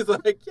 happy. He's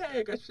like, yeah,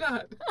 I got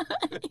shot.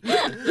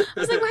 I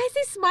was like, why is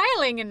he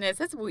smiling in this?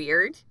 That's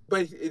weird.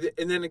 But,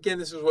 and then again,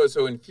 this is what's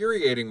so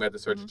infuriating about the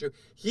sergeant too.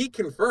 He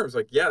confirms,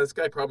 like, yeah, this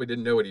guy probably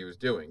didn't know what he was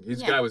doing.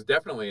 This Yeah. guy was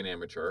definitely an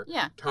amateur.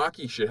 Yeah.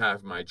 Talkie should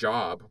have my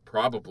job,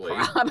 probably.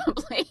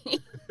 Probably.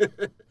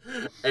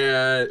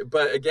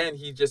 But again,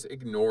 he just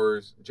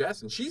ignores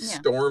Jess, and she Yeah.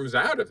 storms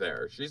out of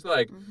there. She's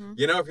like, Mhm.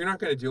 you know, if you're not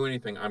going to do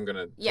anything, I'm going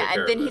to. Yeah,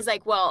 and then he's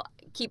like, well,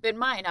 keep in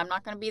mind, I'm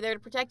not going to be there to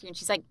protect you. And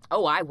she's like,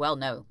 oh, I well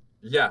know.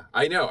 yeah,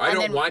 I know. I And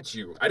don't then- want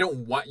you. I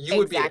don't want you.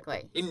 Would be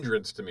Exactly. an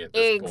hindrance to me at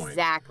this point.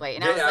 Exactly.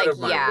 And Get I was out like, of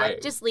my yeah, way.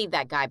 just leave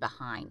that guy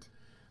behind.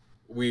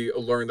 We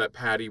learn that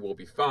Patty will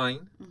be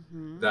fine.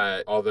 Mm-hmm.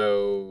 That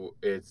although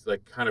it's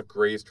like kind of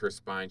grazed her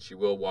spine, she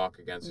will walk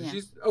again. So Yeah.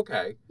 she's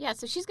okay. Yeah,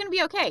 so she's going to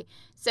be okay.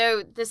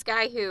 So this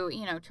guy who,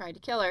 tried to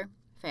kill her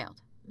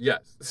failed.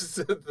 Yes,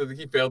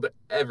 he failed at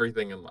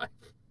everything in life.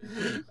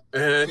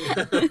 And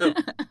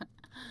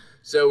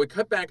so we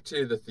cut back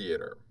to the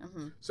theater.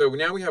 Mm-hmm. So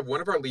now we have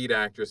one of our lead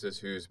actresses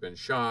who's been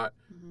shot,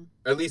 Mm-hmm.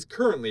 at least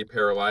currently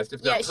paralyzed,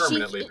 if not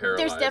permanently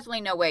paralyzed. There's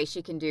definitely no way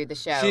she can do the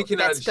show. She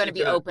cannot- That's going to she be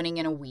cannot- opening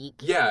in a week.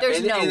 Yeah, There's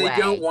and, no and way. they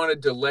don't want to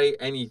delay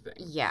anything.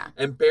 Yeah.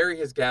 And Barry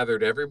has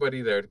gathered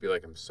everybody there to be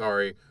like, I'm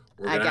sorry.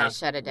 I gotta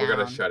shut it We're going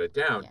down." to shut it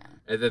down. Yeah.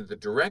 And then the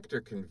director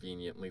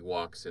conveniently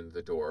walks in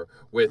the door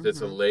with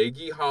this Mhm.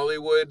 leggy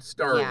Hollywood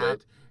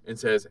starlet and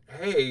says,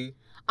 hey,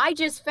 I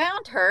just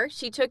found her.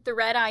 She took the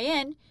red eye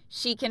in.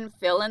 She can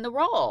fill in the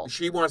role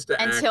she wants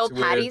to until act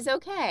with... Patty's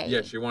okay.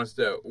 Yeah, she wants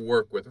to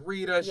work with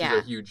Rita. She's Yeah.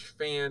 a huge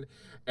fan.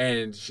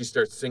 And she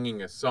starts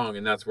singing a song,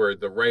 and that's where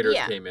the writers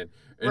Yeah. came in.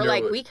 And We're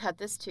they're like, we cut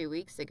this 2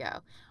 weeks ago.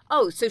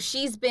 Oh, so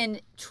she's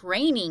been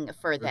training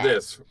for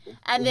this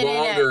And then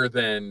longer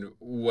than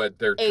what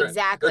they're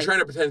Exactly. They're trying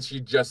to pretend she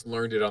just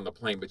learned it on the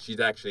plane, but she's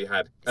actually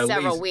had at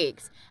several least...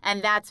 weeks.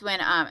 And that's when,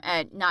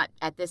 not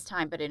at this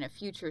time, but in a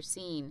future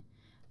scene,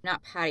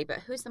 not Patty, but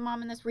who's the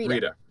mom in this? Rita.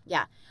 Rita.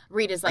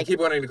 Rita's I like, keep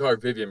wanting to call her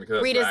Vivian because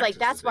that's Rita's the like,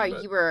 that's actress's why name,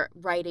 but- you were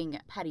writing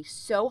Patty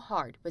so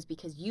hard, was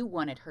because you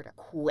wanted her to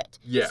quit.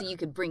 Yeah. So you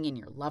could bring in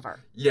your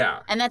lover. Yeah,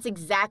 And that's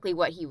exactly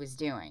what he was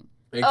doing.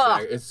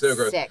 exactly. Ugh, It's so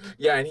gross. sick.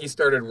 Yeah, and he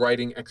started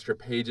writing extra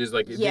pages.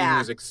 Like, he Yeah.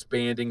 was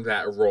expanding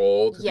that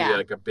role to Yeah. be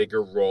like a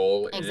bigger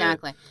role. in it.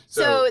 Exactly.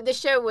 So the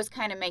show was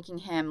kind of making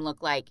him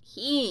look like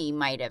he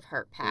might have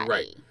hurt Patty.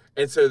 Right.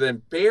 And so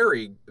then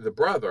Barry, the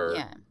brother,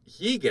 Yeah.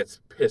 he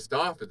gets pissed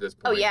off at this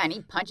point. Oh, yeah, and he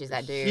punches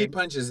that dude. He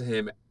punches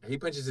him. He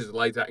punches his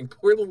lights out. And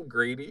poor little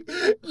Grady.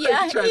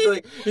 Yeah, he tries to,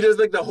 like, he does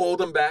like the hold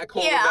him back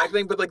Yeah.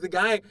 thing. But like the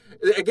guy,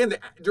 again, the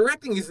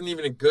directing isn't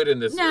even good in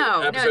this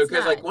No, episode it's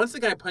like not. once the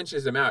guy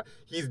punches him out,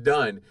 he's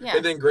done. Yeah.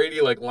 And then Grady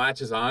like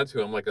latches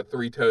onto him like a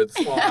three-toed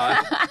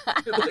sloth.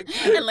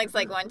 Like- and looks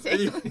like one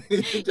too.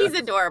 He He's does.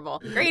 adorable.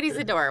 Grady's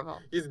adorable.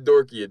 He's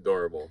dorky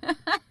adorable.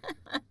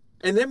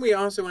 And then we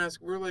also ask,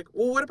 we're like,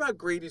 well, what about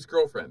Grady's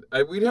girlfriend?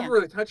 We never Yeah.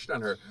 really touched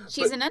on her.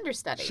 She's but an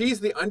understudy.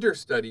 She's the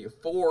understudy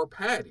for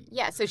Patty.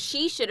 Yeah, so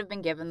she should have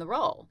been given the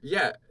role.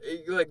 Yeah,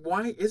 like,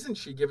 why isn't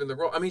she given the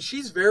role? I mean,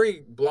 she's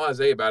very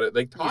blasé about it.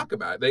 They talk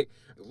about it. They,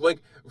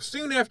 like,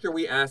 soon after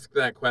we asked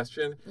that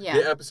question, Yeah.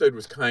 the episode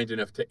was kind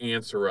enough to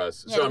answer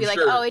us. Yeah, so to I'm be like,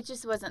 sure. oh, it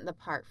just wasn't the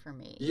part for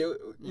me.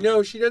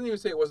 No, she doesn't even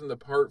say it wasn't the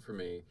part for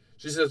me.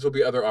 She says there'll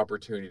be other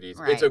opportunities.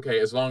 Right. It's okay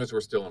as long as we're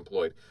still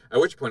employed.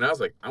 At which point I was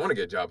like, I want to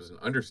get a job as an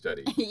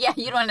understudy. Yeah,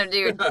 you don't want to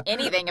do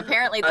anything.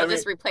 Apparently, they'll I mean-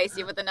 just replace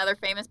you with another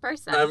famous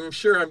person. I'm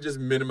sure I'm just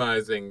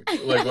minimizing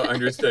like what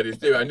understudies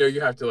do. I know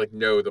you have to like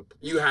know the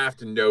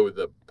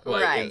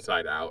like Right.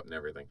 Inside Out and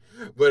everything.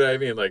 But I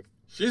mean, like,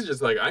 she's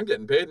just like, I'm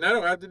getting paid and I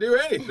don't have to do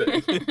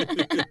anything.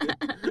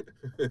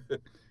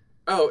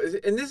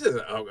 And this is,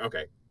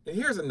 okay. And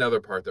here's another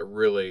part that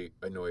really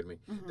annoyed me.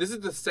 Mhm. This is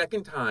the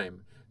second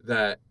time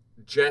that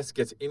Jess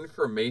gets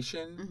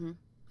information Mhm.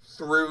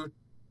 through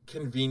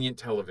convenient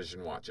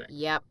television watching.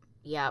 Yep.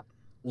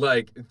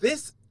 Like,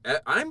 this,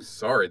 I'm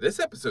sorry, this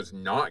episode's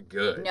not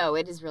good. No,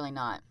 it is really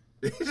not.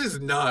 It is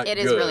not It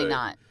good. is really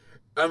not.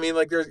 I mean,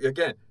 like, there's,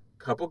 again,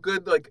 a couple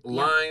good, like, Yeah.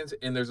 lines,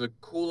 and there's a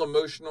cool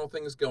emotional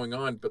things going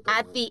on, but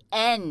At the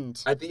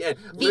end. At the end.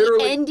 The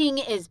Literally, ending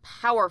is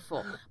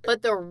powerful,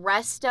 but the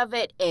rest of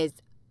it is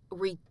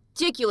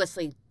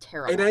ridiculously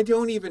terrible. and I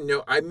don't even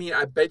know, I mean,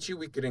 I bet you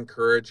we could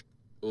encourage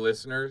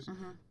listeners,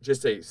 Mhm.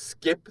 just say,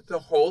 skip the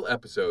whole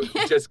episode,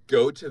 just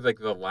go to, like,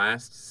 the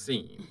last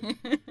scene,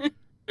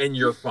 and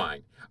you're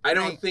fine. I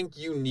don't Right. think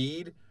you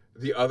need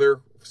the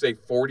other, say,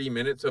 40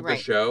 minutes of Right.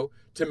 the show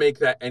to make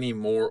that any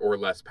more or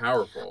less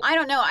powerful. I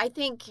don't know. I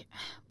think,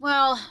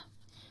 well,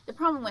 the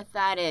problem with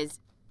that is,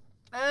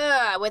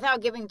 without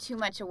giving too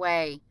much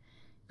away,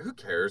 Who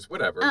cares?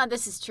 Whatever.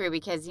 this is true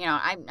because,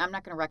 I'm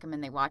not going to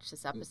recommend they watch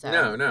this episode.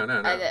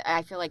 No.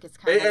 I feel like it's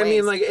kind of a I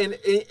mean,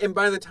 waste. like, and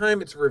by the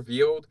time it's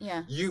revealed,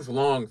 Yeah. you've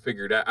long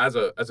figured out, as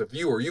a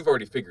viewer, you've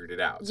already figured it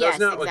out. So Yes, it's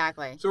not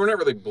exactly. Like, so we're not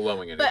really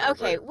blowing anything. But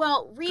okay,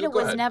 well, Rita Go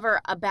was ahead. never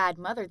a bad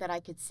mother that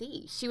I could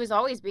see. She was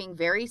always being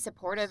very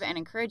supportive and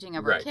encouraging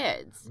of her Right.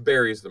 kids.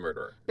 Barry's the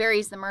murderer.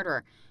 Barry's the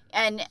murderer.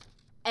 And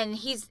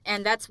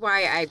that's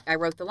why I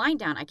wrote the line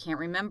down. I can't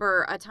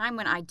remember a time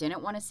when I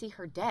didn't want to see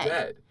her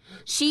dead.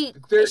 She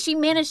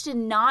managed to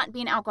not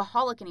be an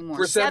alcoholic anymore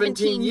For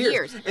 17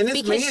 years. And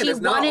this because man she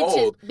is not wanted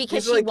old. to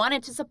because He's she like-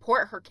 wanted to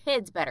support her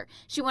kids better.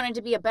 She wanted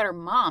to be a better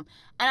mom.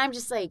 And I'm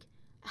just like,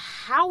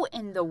 how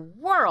in the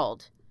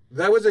world?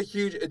 That was a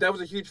huge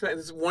fact.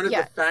 This is one of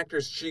Yeah. the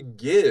factors she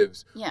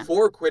gives Yeah.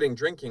 for quitting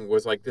drinking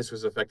was like, this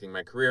was affecting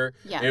my career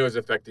Yeah. and it was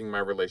affecting my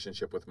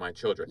relationship with my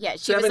children. Yeah,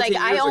 she was like,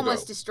 17 I years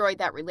almost ago. destroyed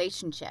that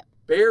relationship.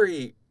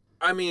 Barry,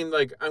 I mean,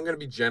 like, I'm going to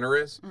be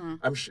generous. Mhm.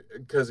 I'm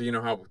because you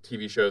know how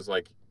TV shows,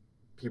 like,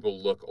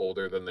 people look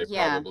older than they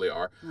Yeah. probably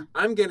are. Yeah.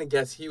 I'm going to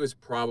guess he was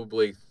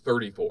probably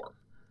 34.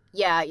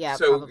 Yeah,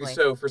 so, probably.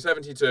 So for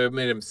 17, so it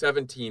made him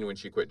 17 when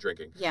she quit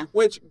drinking. Yeah.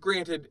 Which,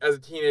 granted, as a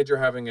teenager,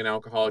 having an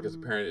alcoholic as a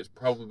Mhm. parent is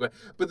probably,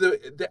 but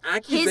the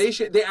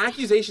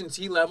accusations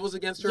he levels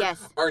against her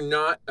Yes. are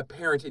not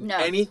apparent in No.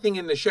 anything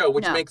in the show,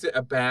 which No. makes it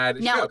a bad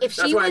Now, show. if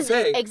That's she why was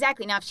I say,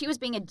 exactly now, if she was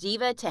being a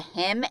diva to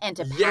him and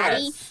to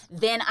Patty, Yes.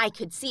 then I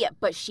could see it.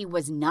 But she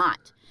was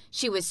not.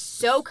 She was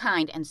so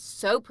kind and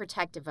so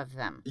protective of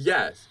them.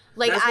 yes.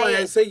 Like, That's why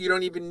I say you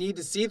don't even need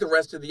to see the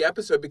rest of the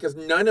episode because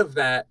none of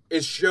that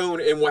is shown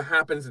in what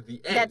happens at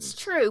the end. That's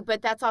true, but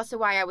that's also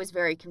why I was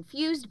very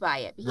confused by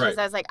it because Right.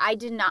 I was like, I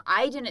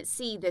didn't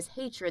see this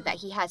hatred that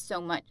he has so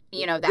much,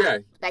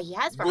 that he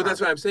has for Well, her. that's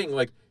what I'm saying.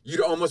 Like,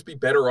 you'd almost be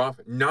better off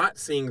not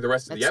seeing the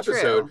rest of the That's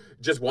episode, true.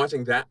 just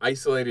watching that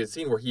isolated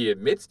scene where he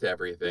admits to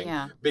everything.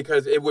 Yeah.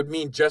 Because it would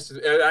mean it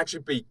would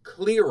actually be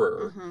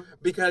clearer. Mhm.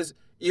 Because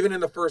even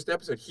in the first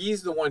episode,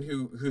 he's the one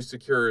who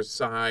secures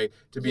Cy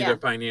to be Yeah. the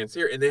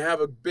financier, and they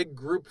have a big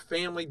group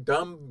family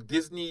dumb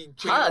Disney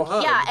Channel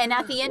hug. Yeah, and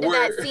at the end of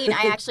that where- scene,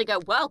 I actually go,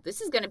 well,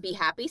 this is going to be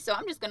happy, so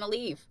I'm just going to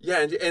leave.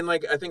 Yeah, and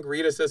like I think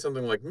Rita says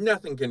something like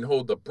nothing can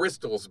hold the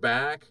Bristols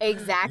back.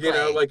 Exactly. You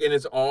know, like, and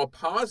it's all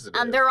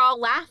positive. They're all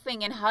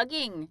laughing and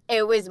hugging.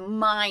 It was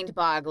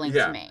mind-boggling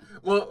Yeah. to me.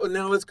 Well,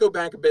 now let's go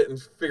back a bit and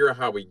figure out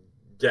how we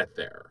get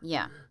there.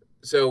 Yeah.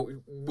 So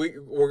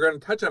we're going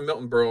to touch on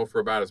Milton Berle for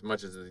about as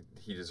much as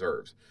he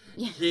deserves.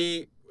 Yeah.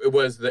 He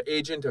was the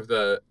agent of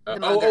the.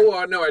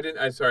 mugger. No, I didn't.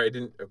 I've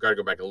got to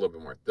go back a little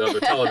bit more. The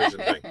television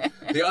thing.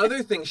 The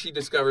other thing she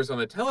discovers on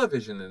the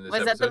television in this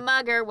Was that episode the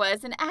mugger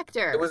was an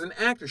actor it was an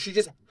actor. She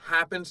just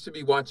happens to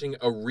be watching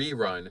a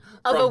rerun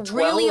of from a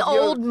really 12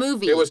 old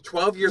movie. It was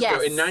 12 years ago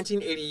Yes. in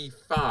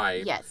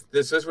 1985. Yes.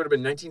 This would have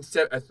been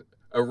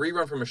a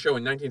rerun from a show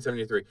in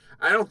 1973.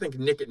 I don't think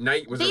Nick at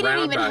Night was They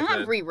around didn't even back have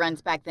then.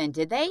 reruns back then,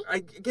 did they?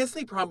 I guess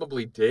they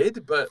probably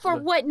did, but For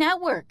what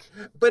network?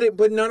 but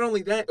not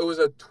only that, it was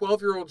a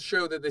 12-year-old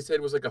show that they said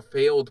was like a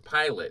failed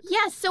pilot.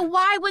 Yes, so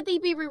why would they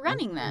be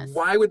rerunning this?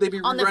 Why would they be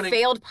On the rerunning?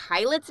 Failed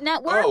Pilots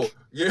Network? Oh,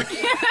 yeah.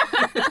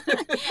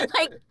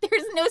 Like,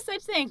 there's no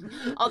such thing.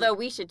 Although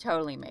we should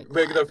totally make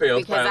Make one, the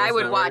Failed because I Pilots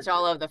would Network. watch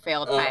all of the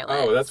Failed Pilots.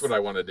 Oh, that's what I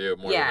want to do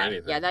more yeah, than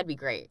anything. Yeah, that'd be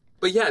great.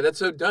 But yeah, that's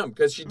so dumb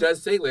because she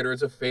does say later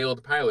it's a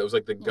failed pilot. It was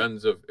like it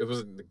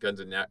wasn't the Guns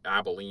of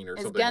Abilene or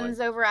Is something Guns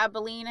like Over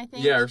Abilene, I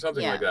think? Yeah, or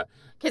something like that.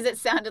 Because it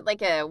sounded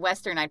like a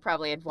Western I'd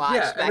probably had watched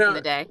Yeah, back in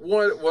the day.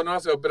 Well, and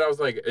also, but I was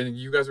like, and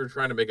you guys were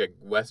trying to make a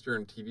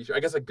Western TV show?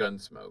 I guess a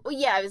Gunsmoke. Well,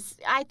 yeah,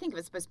 I think it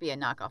was supposed to be a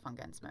knockoff on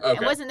Gunsmoke. Okay.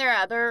 And wasn't there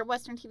other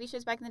Western TV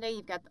shows back in the day?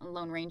 You've got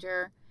Lone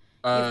Ranger.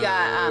 You've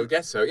got, I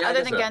guess so. Yeah, Other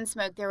I guess than so.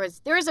 Gunsmoke, there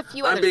was a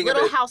few I'm others. being a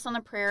Little bit- House on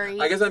the Prairie.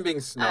 I guess I'm being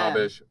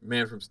snobbish.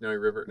 Man from Snowy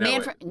River. No,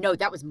 wait. No,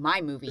 that was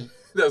my movie.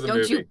 That was a Don't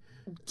movie. you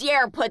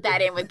dare put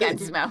that in with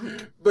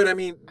Gunsmoke. But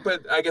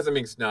I guess I'm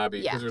being snobby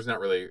Yeah. because there's not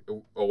really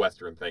a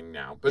Western thing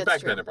now. But That's back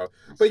true. then it probably.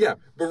 But yeah,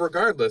 but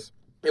regardless,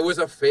 it was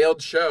a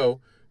failed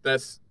show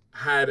that's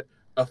had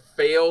a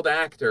failed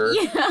actor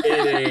Yeah.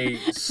 in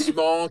a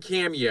small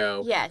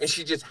cameo. Yes. And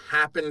she just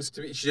happens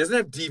to be, she doesn't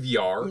have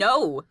DVR.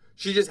 No.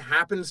 She just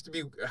happens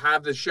to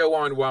have the show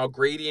on while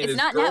Grady and It's his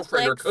not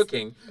girlfriend are Netflix.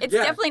 cooking. It's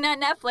Yeah. definitely not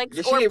Netflix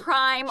Yeah, she or ain't-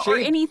 Prime she or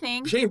ain't-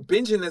 anything. She ain't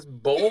binging this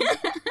bowl.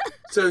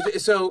 So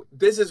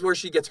this is where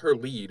she gets her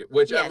lead,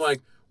 which I'm Yes.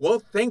 like, well,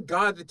 thank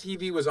God the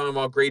TV was on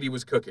while Grady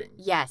was cooking.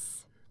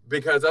 Yes.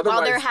 Because otherwise...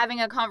 While they're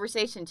having a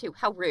conversation, too.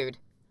 How rude.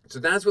 So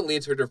that's what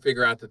leads her to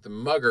figure out that the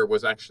mugger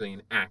was actually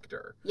an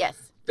actor.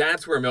 Yes.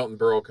 That's where Milton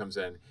Berle comes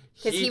in.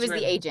 Because he was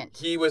the agent.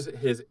 He was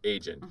his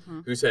agent,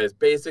 Mhm. who says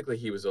basically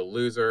he was a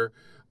loser.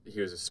 He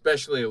was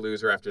especially a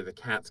loser after the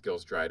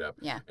Catskills dried up.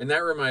 Yeah. And that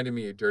reminded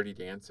me of Dirty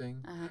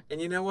Dancing. Uh-huh.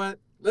 And you know what?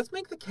 Let's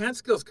make the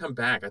Catskills come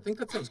back. I think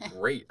that sounds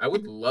great. I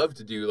would love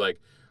to do like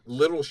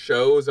little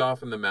shows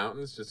off in the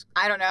mountains. Just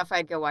I don't know if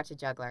I'd go watch a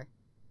juggler.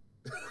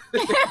 Be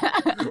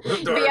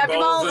happy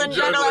balls and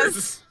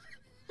jugglers.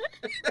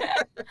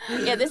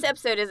 Yeah, this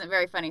episode isn't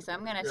very funny, so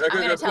I'm gonna tell a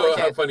quote joke.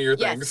 how funnier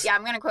Yes, things. yeah,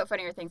 I'm gonna quote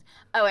funnier things.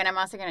 Oh, and I'm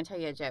also gonna tell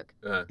you a joke.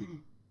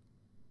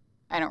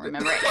 I don't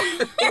remember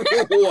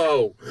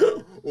it.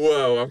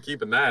 Whoa! I'm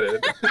keeping that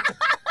in.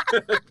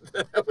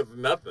 That was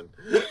nothing.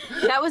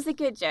 That was a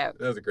good joke.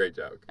 That was a great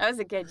joke. That was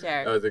a good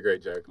joke. That was a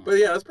great joke. But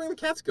yeah, let's bring the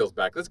Catskills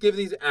back. Let's give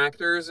these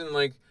actors and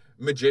like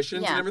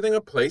magicians Yeah. and everything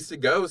a place to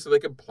go so they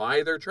can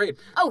ply their trade.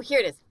 Oh, here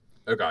it is.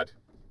 Oh God.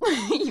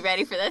 You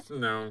ready for this?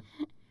 No.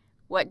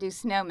 What do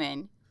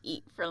snowmen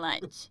eat for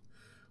lunch?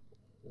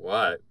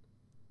 What?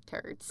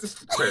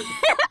 Turds.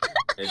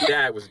 And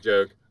that was a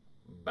joke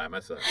by my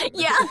son.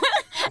 Yeah.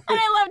 And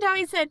I loved how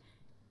he said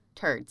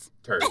turds.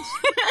 Turds.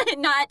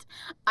 Not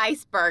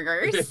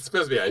iceburgers. It's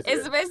supposed to be ice.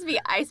 It's supposed to be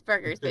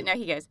iceburgers, but no,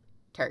 he goes,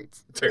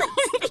 turds. Turds.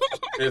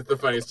 It's the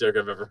funniest joke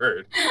I've ever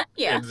heard.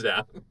 Yeah. Hands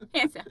down.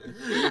 Hands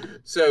down.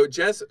 So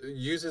Jess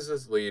uses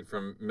this lead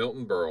from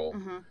Milton Berle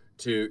Mm-hmm.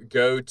 to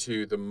go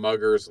to the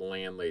mugger's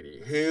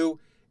landlady, who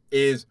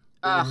is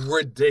Ugh.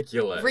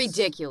 ridiculous.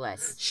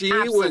 Ridiculous. She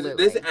Absolutely. was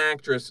this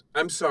actress.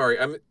 I'm sorry.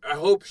 I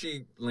hope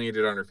she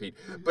landed on her feet.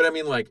 But I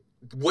mean, like,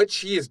 what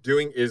she is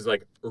doing is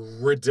like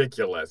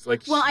ridiculous.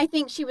 Like, Well, I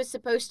think she was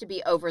supposed to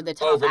be over the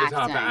top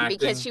Over-the-top acting.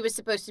 because she was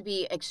supposed to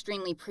be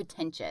extremely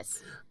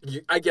pretentious.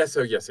 I guess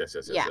so. Yes.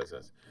 Yeah.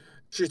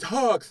 She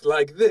talks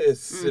like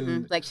this,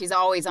 and Like she's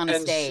always on a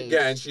and stage.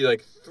 and she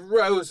like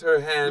throws her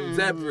hands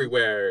Mhm.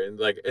 everywhere, and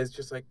like it's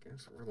just like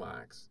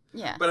relax.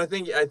 Yeah. But I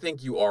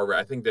think you are right.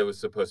 I think that was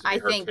supposed to be I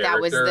her think character. that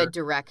was the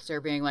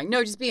director being like,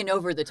 no, just be an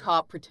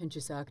over-the-top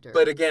pretentious actor.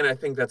 But again, I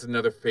think that's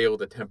another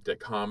failed attempt at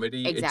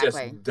comedy. It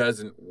Exactly. just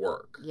doesn't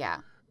work.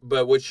 Yeah.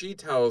 But what she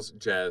tells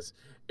Jez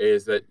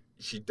is that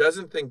she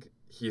doesn't think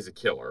he's a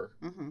killer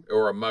Mm-hmm.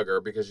 or a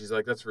mugger because she's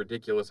like, that's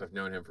ridiculous. I've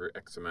known him for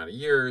X amount of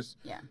years.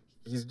 Yeah.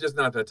 He's just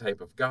not that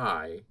type of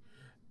guy.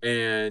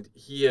 And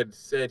he had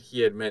said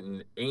he had met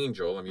an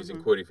angel. I'm using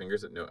Mhm. quotey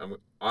fingers. No, I'm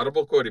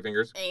audible quotey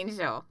fingers.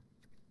 Angel.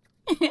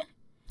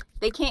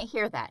 They can't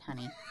hear that,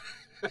 honey.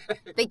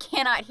 They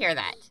cannot hear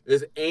that.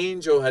 This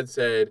angel had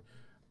said,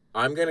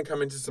 I'm going to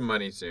come into some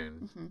money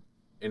soon. hmm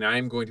And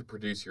I'm going to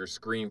produce your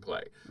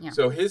screenplay. Yeah.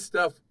 So his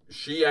stuff,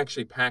 she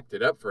actually packed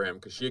it up for him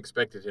because she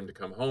expected him to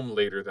come home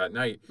later that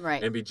night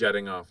Right. and be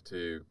jetting off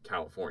to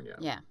California.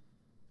 Yeah.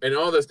 And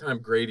all this time,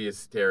 Grady is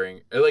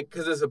staring, like,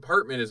 because his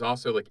apartment is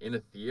also like in a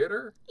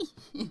theater,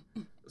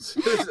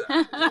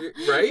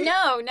 right?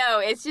 No,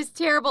 it's just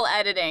terrible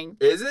editing.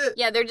 Is it?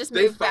 Yeah, they're just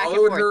They moved back and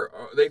followed forth. her.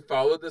 They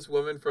followed this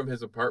woman from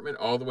his apartment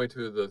all the way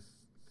to the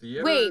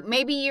theater. Wait,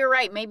 maybe you're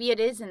right. Maybe it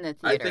is in the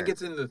I theater. think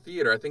it's in the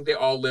theater. I think they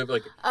all live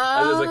like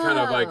oh, as a kind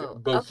of like okay.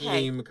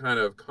 boheme kind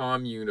of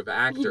commune of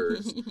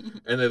actors,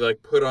 and they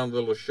like put on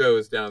little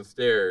shows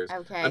downstairs.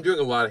 Okay. I'm doing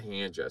a lot of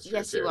hand gestures.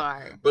 Yes, here. you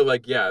are. But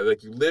like, yeah,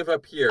 like you live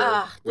up here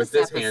with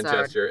this this hand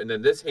episode. gesture, and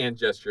then this hand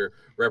gesture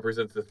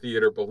represents the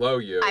theater below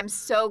you. I'm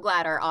so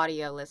glad our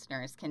audio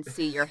listeners can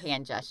see your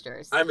hand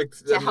gestures I'm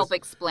to help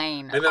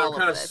explain and then all I'm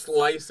kind of of this.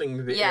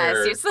 slicing the Yes,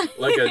 air you're sli-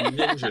 like a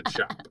ninja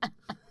chop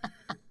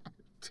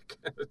to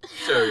kind of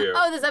show you.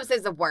 Oh, this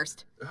episode's the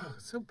worst. Oh,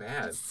 it's so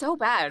bad, It's so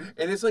bad.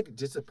 and it's like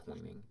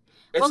disappointing.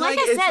 It's Well, like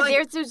I it's said,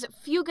 like- there's a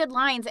few good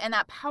lines and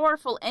that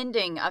powerful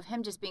ending of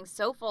him just being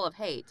so full of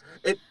hate.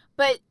 It-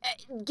 But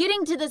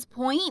getting to this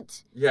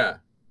point yeah.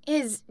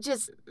 is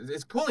just,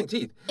 It's pulling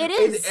teeth. it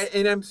is.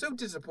 And I'm so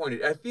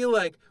disappointed. I feel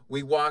like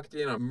we walked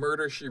in on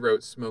Murder, She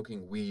Wrote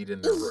smoking weed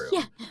in the room.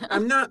 Yeah.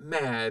 I'm not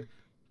mad,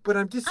 but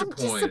I'm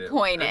disappointed.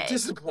 disappointed. I'm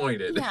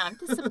disappointed. Yeah, I'm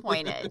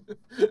disappointed.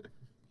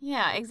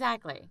 Yeah,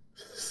 exactly.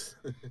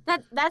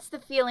 That's the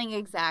feeling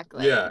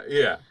exactly. Yeah.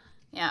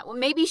 Yeah. Well,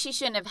 maybe she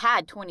shouldn't have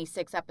had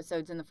 26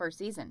 episodes in the first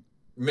season.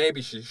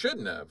 Maybe she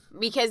shouldn't have.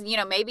 Because,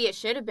 maybe it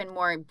should have been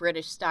more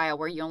British style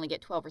where you only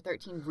get 12 or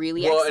 13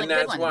 really Well, excellent and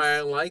that's good ones. why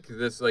I like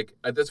this. Like,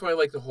 that's why I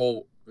like the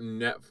whole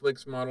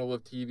Netflix model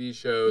of TV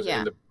shows, Yeah.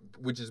 and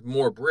which is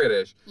more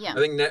British. Yeah. I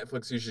think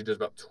Netflix usually does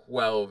about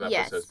 12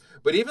 Yes. episodes.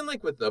 But even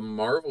like with the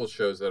Marvel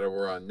shows that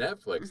were on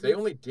Netflix, they Mhm.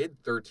 only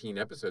did 13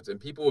 episodes, and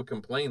people would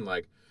complain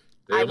like,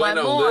 I want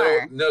a more.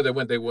 little. No, they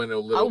went a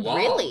little Oh, long.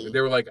 really? They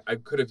were like, I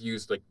could have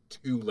used like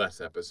 2 less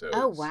episodes.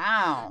 Oh,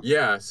 wow.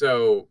 Yeah.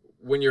 So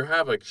when you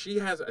have like she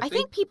has, I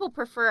think people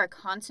prefer a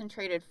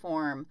concentrated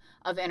form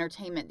of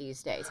entertainment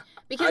these days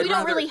because we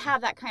don't really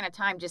have that kind of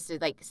time just to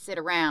like sit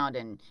around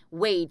and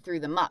wade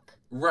through the muck.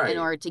 Right. In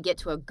order to get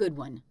to a good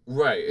one.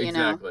 Right,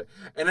 exactly.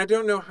 And I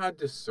don't know how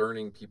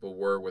discerning people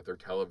were with their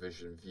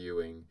television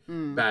viewing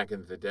back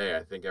in the day.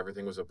 I think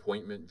everything was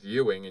appointment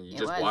viewing, and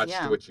you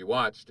watched what you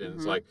watched. And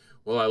it's like,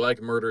 well, I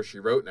like Murder, She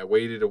Wrote, and I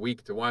waited a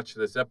week to watch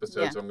this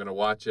episode, so I'm going to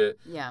watch it,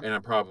 and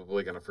I'm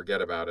probably going to forget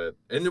about it.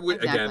 And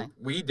again,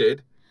 we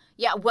did.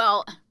 Yeah,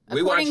 well,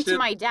 according to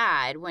my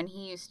dad, when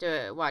he used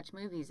to watch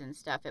movies and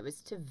stuff, it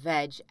was to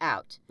veg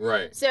out.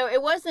 Right. So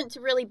it wasn't to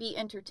really be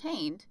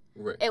entertained.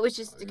 Right. It was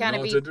just to kind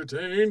of be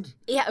entertained.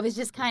 Yeah, it was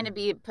just kind of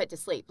be put to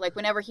sleep. Like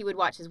whenever he would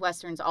watch his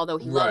westerns, although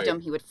he loved them,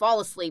 he would fall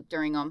asleep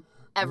during them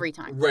every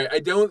time. Right. I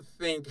don't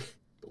think,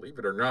 believe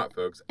it or not,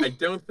 folks, I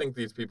don't think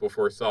these people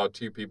foresaw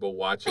two people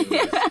watching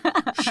these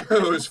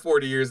shows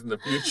 40 years in the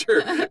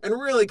future and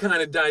really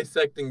kind of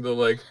dissecting the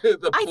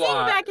plot. I think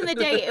back in the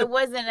day, it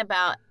wasn't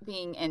about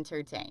being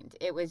entertained.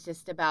 It was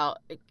just about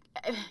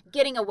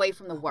getting away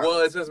from the world.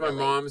 Well, it's as my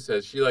mom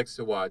says, she likes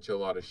to watch a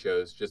lot of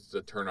shows just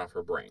to turn off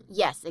her brain.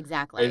 Yes,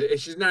 exactly. And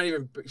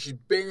she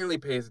barely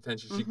pays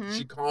attention.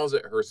 She calls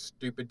it her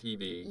stupid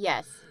TV.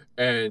 Yes.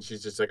 And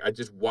she's just like, I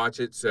just watch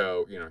it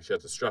so, she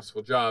has a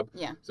stressful job.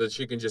 Yeah. So that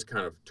she can just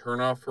kind of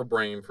turn off her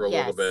brain for a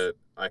little bit.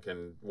 I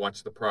can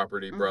watch the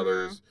Property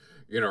Brothers,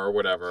 or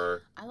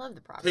whatever. I love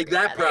the Property Take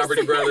that,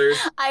 Property Brothers.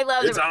 I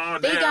love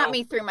it. They got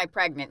me through my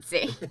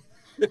pregnancy.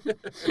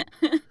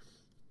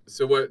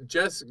 So what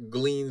Jess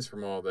gleans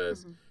from all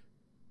this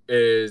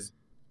is,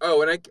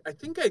 and I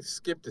think I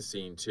skipped a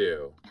scene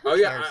too.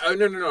 Who cares?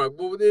 No.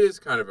 Well, it is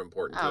kind of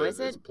important. Oh, is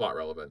it? It's plot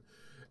relevant.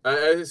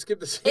 I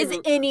skipped the scene. Is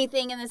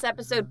anything in this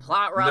episode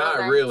plot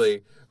relevant? Not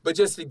really, but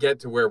just to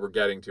get to where we're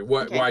getting to,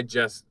 why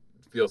Jess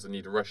feels the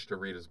need to rush to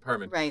Rita's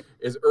apartment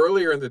is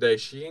earlier in the day,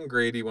 she and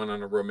Grady went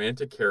on a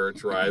romantic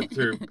carriage ride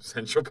through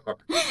Central Park.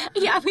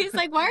 Yeah, I was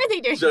like, why are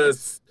they doing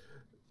this?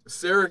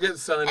 Surrogate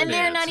son and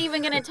they're not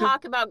even going to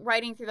talk about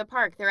riding through the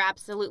park. They're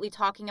absolutely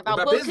talking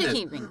about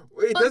bookkeeping.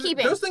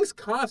 Bookkeeping. Those things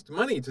cost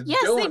money to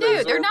yes, go they on do.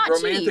 those they're not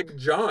romantic cheap.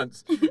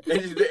 jaunts.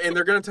 and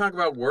they're going to talk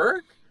about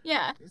work?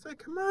 Yeah. He's like,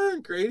 come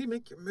on, Grady,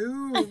 make your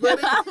move,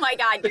 buddy. Oh, my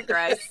God, you're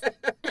gross.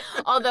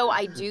 Although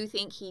I do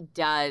think he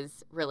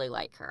does really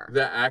like her.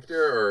 The actor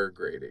or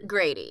Grady?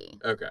 Grady.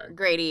 Okay.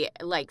 Grady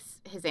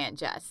likes his Aunt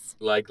Jess.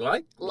 Likes.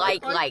 I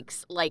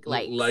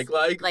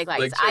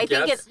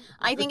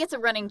think it's a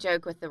running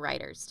joke with the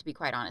writers, to be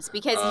quite honest,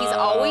 because he's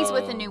always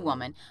with a new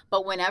woman.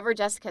 But whenever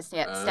Jessica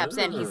steps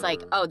in, he's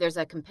like, oh, there's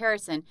a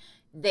comparison.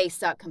 They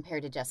suck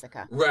compared to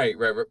Jessica. Right.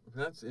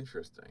 That's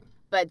interesting.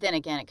 But then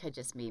again, it could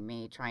just be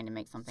me trying to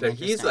make something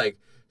interesting. He's like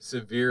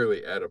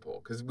severely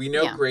Oedipal because we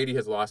know Grady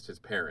has lost his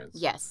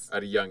parents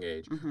at a young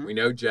age. We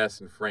know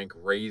Jess and Frank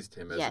raised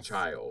him as a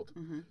child.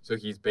 So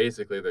he's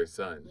basically their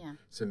son. Yeah.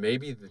 So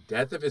maybe the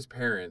death of his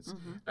parents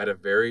at a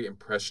very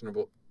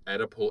impressionable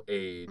Oedipal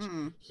age,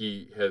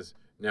 he has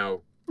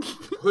now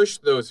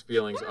pushed those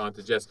feelings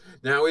onto Jess.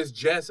 Now, is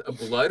Jess a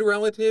blood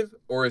relative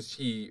or is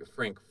he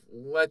Frank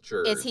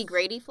Fletcher? Is he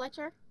Grady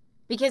Fletcher?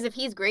 Because if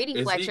he's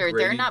Grady Fletcher,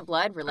 they're not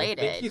blood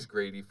related. I think he's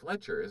Grady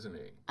Fletcher, isn't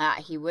he?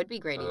 He would be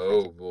Grady Fletcher.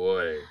 Oh,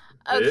 boy.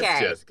 Okay. This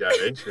just got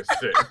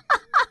interesting.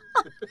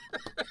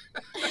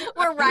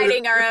 We're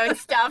writing our own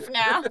stuff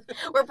now.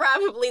 We're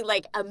probably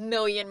like a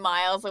million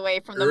miles away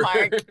from the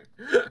mark.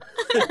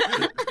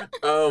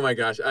 Oh, my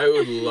gosh. I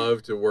would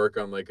love to work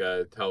on like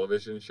a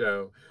television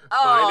show.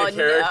 Find a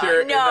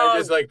character and then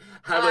just like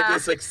have like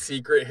this like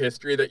secret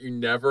history that you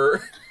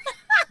never...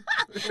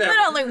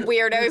 That only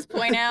weirdos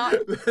point out.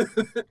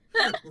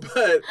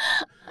 But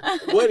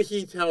what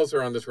he tells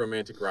her on this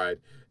romantic ride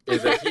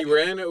is that he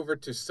ran over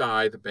to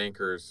Cy, the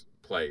banker's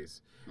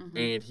place,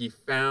 and he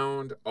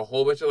found a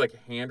whole bunch of like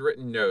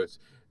handwritten notes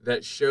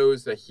that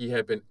shows that he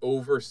had been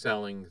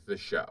overselling the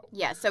show.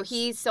 Yeah, so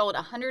he sold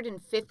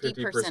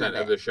 150%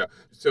 of the show.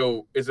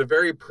 So it's a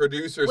very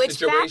producer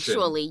situation. Which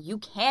factually, you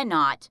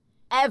cannot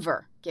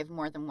ever give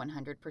more than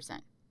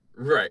 100%.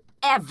 Right.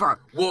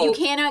 Ever. Well, you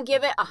cannot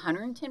give it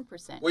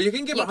 110%. Well, you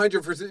can give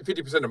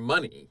 150% of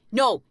money.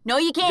 No,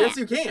 you can't. Yes,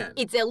 you can.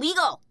 It's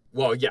illegal.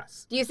 Well,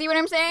 yes. Do you see what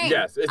I'm saying?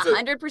 Yes. It's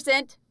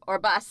 100% or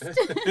bust.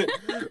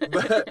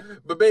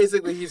 but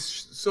basically, he's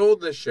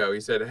sold this show.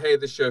 He said, hey,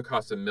 this show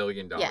costs $1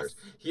 million. Yes.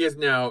 He has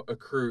now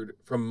accrued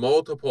from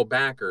multiple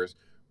backers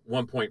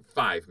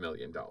 $1.5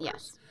 million.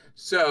 Yes.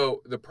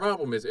 So the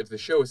problem is if the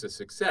show is a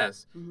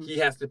success, he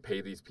has to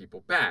pay these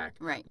people back.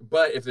 Right.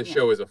 But if the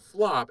show is a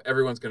flop,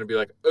 everyone's going to be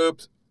like,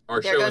 oops,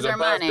 our show is a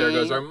bust. There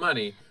goes our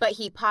money. But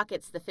he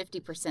pockets the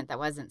 50% that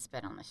wasn't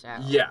spent on the show.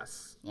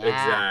 Yes,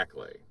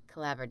 exactly.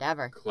 Clever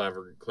Dever.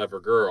 Clever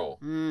girl.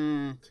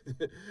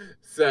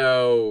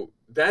 So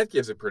that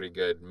gives a pretty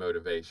good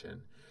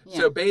motivation. Yeah.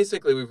 So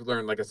basically we've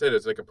learned, like I said,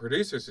 it's like a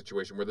producer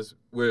situation where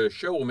the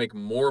show will make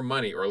more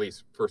money, or at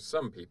least for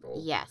some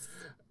people. Yes.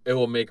 It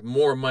will make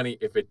more money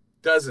if it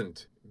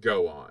doesn't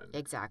go on.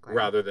 Exactly.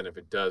 Rather than if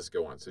it does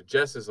go on. So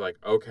Jess is like,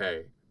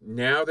 okay,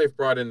 now they've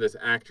brought in this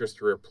actress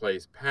to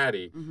replace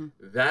Patty. Mm-hmm.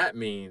 That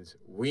means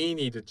we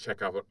need to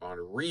check out on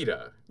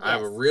Rita. Yes. I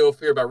have a real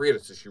fear about Rita.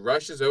 So she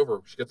rushes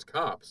over. She gets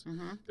cops.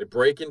 Mm-hmm. They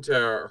break into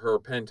her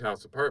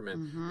penthouse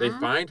apartment. Mm-hmm. They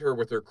find her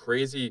with her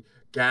crazy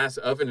gas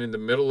oven in the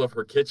middle of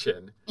her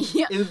kitchen.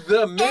 Yeah. In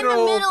the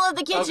middle of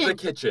the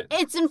kitchen.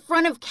 It's in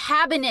front of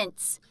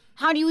cabinets.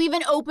 How do you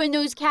even open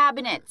those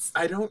cabinets?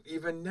 I don't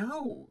even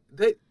know.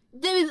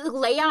 The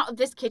layout of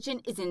this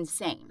kitchen is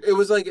insane. It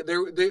was like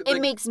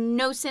It makes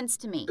no sense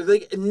to me.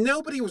 Like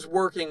nobody was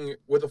working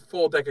with a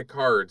full deck of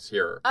cards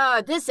here.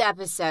 This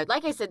episode,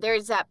 like I said,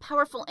 there's that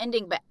powerful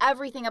ending, but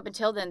everything up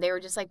until then, they were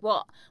just like,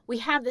 well, we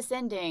have this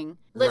ending.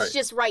 Let's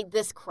just write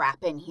this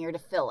crap in here to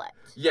fill it.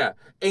 Yeah,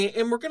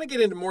 and we're going to get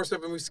into more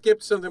stuff, and we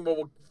skipped something, but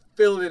we'll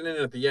fill it in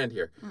at the end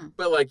here.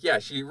 But like, yeah,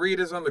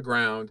 Rita's on the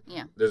ground.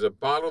 Yeah. There's a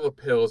bottle of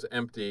pills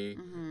empty.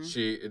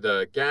 Mm-hmm.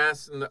 The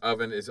gas in the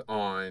oven is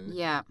on.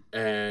 Yeah.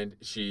 And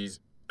she's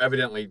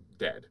evidently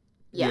dead.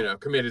 Yeah.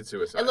 Committed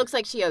suicide. It looks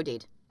like she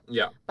OD'd.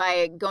 Yeah.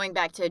 By going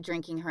back to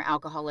drinking her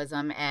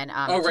alcoholism and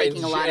And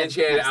taking a lot of and she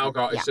had medicine.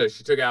 alcohol. Yeah. So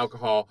she took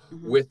alcohol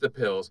with the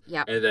pills.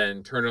 Yep. And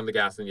then turned on the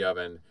gas in the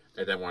oven.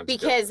 And then wanted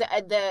because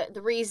to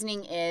the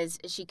reasoning is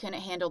she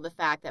couldn't handle the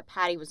fact that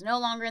Patty was no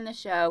longer in the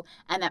show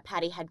and that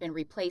Patty had been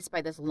replaced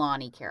by this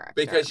Lonnie character.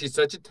 Because she's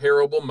such a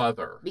terrible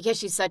mother. Because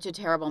she's such a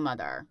terrible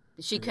mother.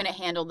 She couldn't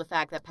handle the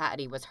fact that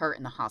Patty was hurt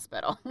in the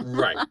hospital.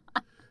 Right.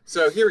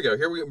 So here we go.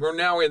 We're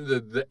now in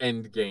the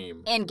end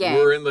game. End game.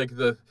 We're in like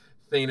the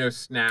Thanos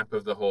snap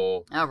of the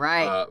whole All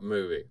right.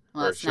 movie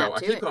Well, or show. snap I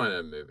to keep it. calling it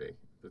a movie.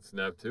 Let's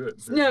snap to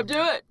it. Snap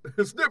to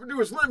it. Snap to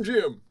a Slim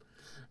Jim.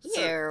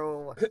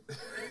 Ew.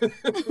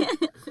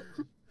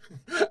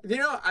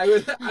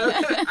 I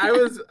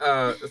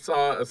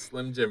saw a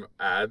Slim Jim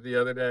ad the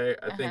other day.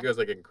 I think it was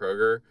like in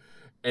Kroger,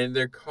 and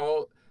they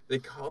called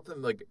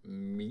them like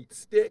meat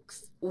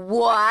sticks.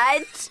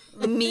 What?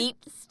 Meat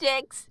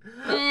sticks?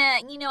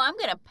 I'm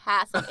gonna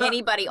pass on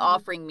anybody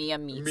offering me a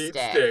meat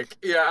stick.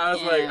 Yeah, I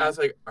Yeah. was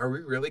like, are we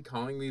really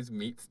calling these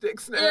meat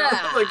sticks now?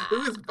 Yeah. Like,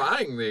 who is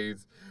buying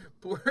these?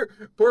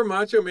 Poor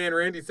Macho Man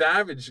Randy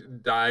Savage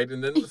died,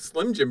 and then the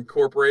Slim Jim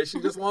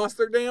Corporation just lost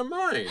their damn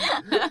mind.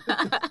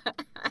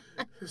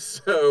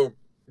 So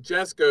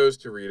Jess goes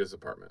to Rita's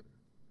apartment.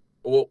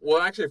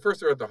 Well, actually, first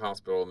they're at the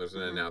hospital, and there's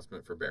an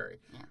announcement for Barry.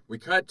 Yeah. We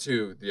cut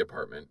to the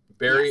apartment.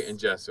 Barry and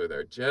Jess are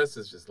there. Jess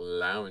is just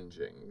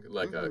lounging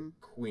like a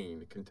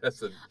queen,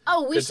 Contessa.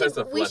 Oh, we should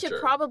Fletcher.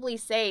 probably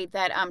say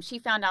that she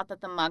found out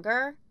that the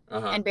mugger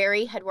and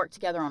Barry had worked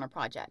together on a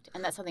project,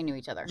 and that's how they knew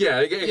each other.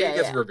 Yeah, it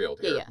gets revealed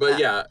here. Yeah. But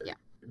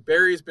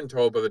Barry's been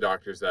told by the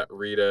doctors that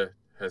Rita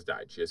has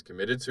died. She has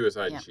committed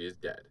suicide, and she is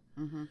dead.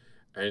 Mm-hmm.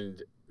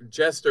 And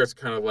Jess starts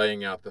kind of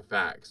laying out the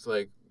facts,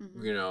 like,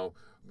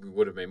 we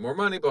would have made more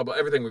money, blah, blah,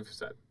 everything we've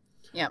said.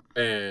 Yeah.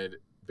 And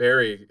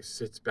Barry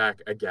sits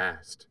back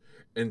aghast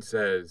and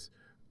says,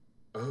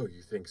 oh,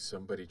 you think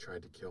somebody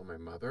tried to kill my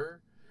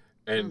mother?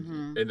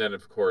 And then,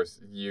 of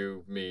course,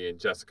 you, me, and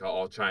Jessica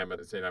all chime at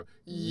the same time.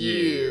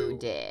 You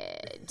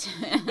did.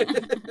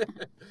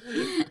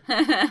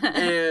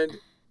 And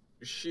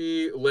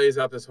she lays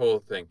out this whole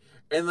thing.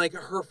 And, like,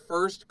 her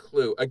first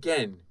clue,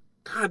 again,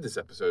 God, this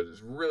episode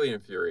is really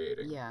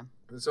infuriating. Yeah.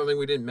 It's something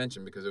we didn't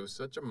mention because it was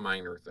such a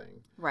minor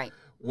thing. Right.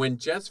 When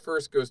Jess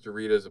first goes to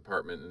Rita's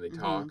apartment and they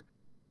talk,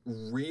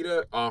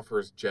 Rita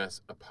offers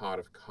Jess a pot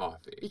of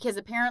coffee. Because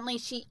apparently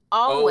she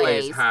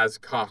always has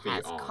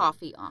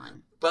coffee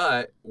on.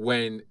 But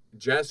when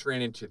Jess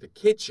ran into the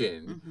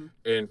kitchen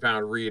and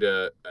found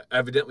Rita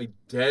evidently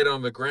dead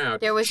on the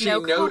ground, she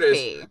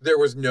noticed there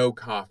was no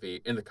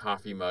coffee and the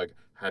coffee mug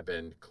had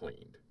been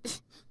cleaned.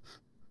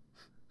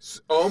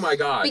 Oh my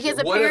gosh. Because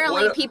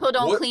apparently people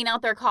don't clean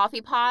out their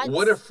coffee pots.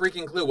 What a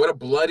freaking clue. What a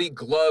bloody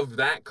glove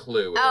that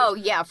clue is. Oh,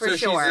 yeah, for sure.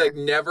 So she's like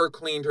never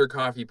cleaned her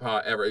coffee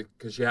pot ever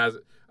because she has...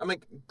 I'm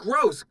like,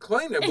 gross,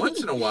 clean it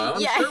once in a while.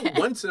 I'm sure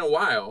once in a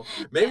while.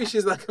 Maybe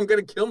she's like, I'm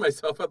going to kill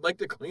myself. I'd like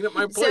to clean up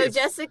my place.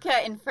 So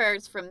Jessica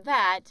infers from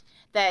that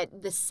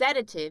the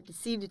sedatives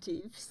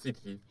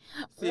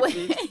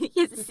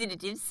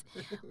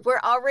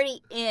were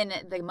already in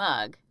the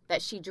mug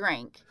that she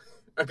drank.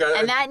 Okay.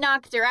 And that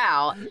knocked her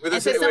out.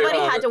 And so somebody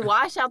had to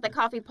wash out the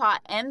coffee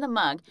pot and the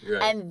mug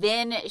and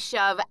then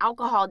shove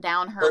alcohol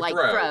down her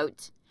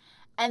throat.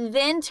 And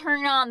then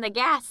turn on the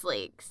gas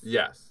leaks.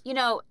 Yes.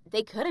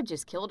 They could have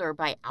just killed her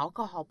by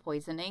alcohol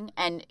poisoning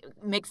and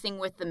mixing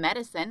with the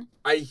medicine.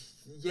 I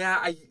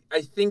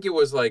think it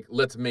was like,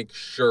 let's make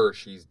sure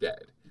she's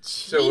dead.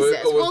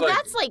 Jesus. So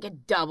that's like a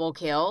double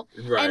kill.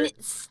 Right. And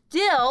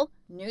still,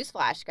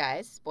 newsflash,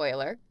 guys,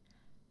 spoiler,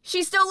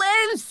 she still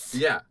lives.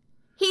 Yeah.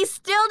 He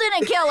still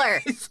didn't kill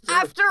her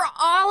after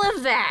all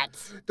of that.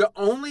 The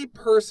only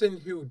person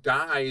who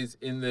dies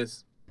in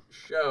this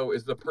show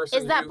is the person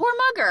is that poor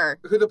mugger.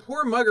 The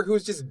poor mugger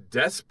who's just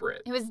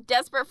desperate. He was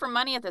desperate for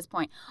money at this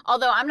point.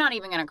 Although I'm not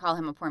even going to call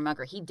him a poor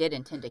mugger. He did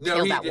intend to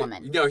kill that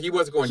woman. No, he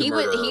was going to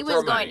murder her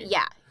for money.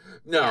 Yeah.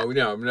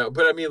 No.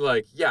 But I mean,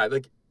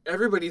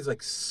 everybody's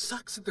like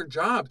sucks at their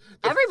job.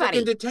 The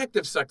Everybody. freaking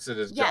detective sucks at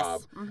his Yes.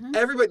 job. Mhm.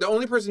 Everybody. The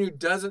only person who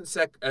doesn't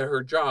suck at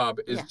her job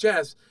is Yeah.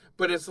 Jess.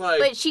 But it's like,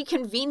 But she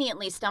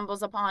conveniently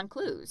stumbles upon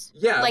clues.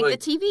 Yeah, like like-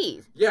 the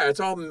TV. yeah, it's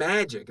all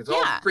magic. It's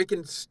all Yeah.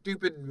 freaking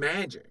stupid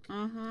magic.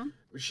 Mm-hmm.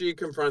 She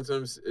confronts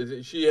him.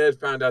 She had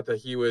found out that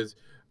he was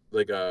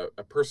like a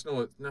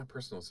personal, not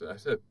personal. I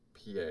said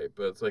PA,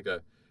 but it's like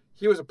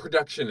he was a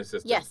production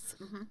assistant. Yes.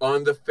 Mm-hmm.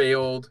 On the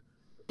failed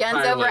Guns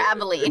pilot, Over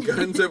Abilene.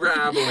 Guns Over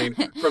Abilene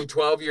from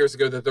 12 years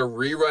ago that they're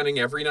rerunning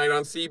every night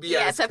on CBS.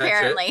 Yes, Catch it.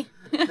 apparently.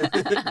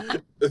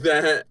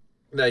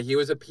 that he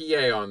was a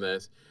PA on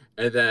this,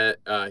 and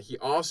that he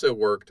also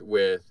worked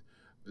with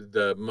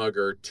the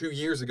mugger 2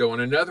 years ago on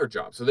another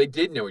job. So they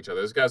did know each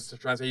other. This guy's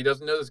trying to say he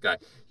doesn't know this guy.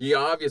 He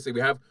obviously, we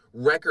have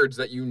records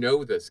that you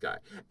know this guy.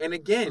 And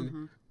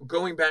again,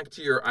 going back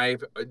to your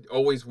I've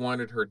always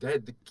wanted her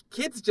dead, the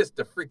kid's just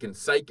a freaking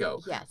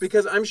psycho. Yes.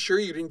 Because I'm sure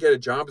you didn't get a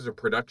job as a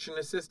production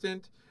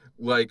assistant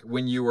like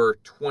when you were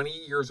 20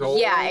 years old.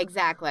 Yeah,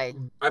 exactly.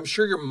 I'm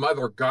sure your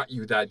mother got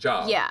you that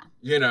job. Yeah.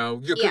 You know,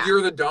 because Yeah.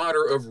 you're the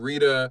daughter of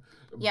Rita.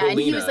 Yeah, and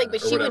he was Bellina like,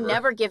 but or she would whatever.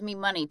 never give me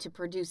money to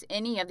produce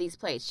any of these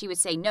plays. She would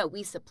say, no,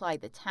 we supply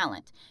the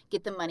talent.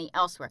 Get the money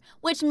elsewhere,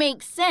 which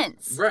makes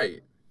sense.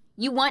 Right.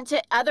 You want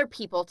other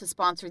people to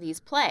sponsor these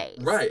plays.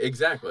 Right,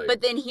 exactly.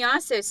 But then he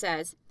also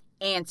says,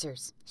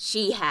 answers.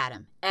 She had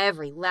him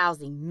every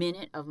lousy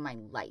minute of my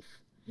life.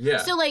 yeah.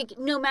 So, like,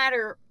 no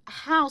matter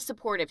how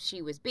supportive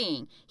she was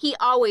being, he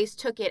always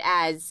took it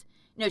as,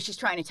 no, she's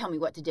trying to tell me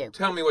what to do.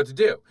 Tell me what to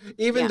do.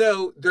 Even Yeah.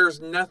 though there's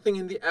nothing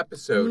in the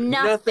episode,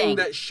 Nothing.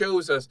 that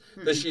shows us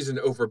that she's an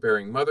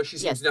overbearing mother. She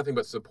seems Yes. nothing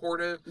but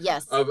supportive.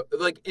 Yes. Of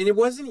like, and it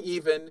wasn't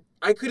even.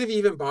 I could have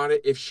even bought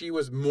it if she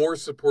was more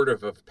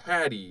supportive of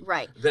Patty,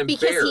 Right. than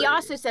Because Barry. he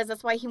also says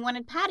that's why he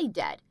wanted Patty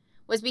dead,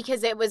 was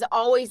because it was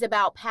always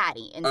about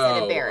Patty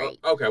instead of Barry.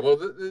 Okay, well,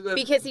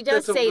 Because he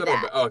does that's a say little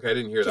that. bit- okay, I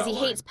didn't hear that. Because he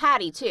line. hates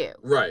Patty, too.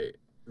 Right.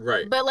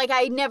 Right. But, like,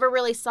 I never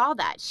really saw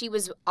that. She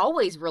was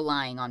always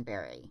relying on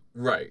Barry.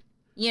 Right.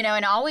 You know,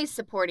 and always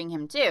supporting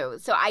him, too.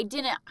 So I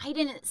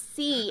didn't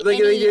see Like,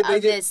 any they of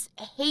did- this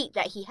hate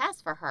that he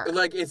has for her.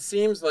 Like it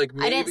seems like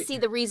maybe I didn't see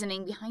the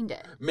reasoning behind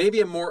it.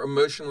 maybe a more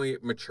emotionally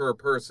mature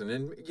person,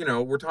 and you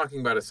know we're talking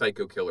about a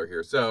psycho killer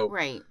here, so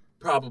Right.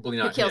 probably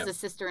Who not kills him. his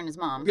sister and his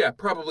mom. Yeah,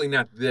 probably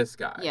not this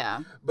guy.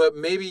 Yeah. But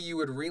maybe you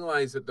would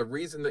realize that the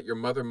reason that your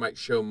mother might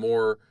show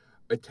more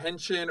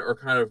attention or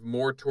kind of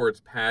more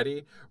towards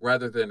Patty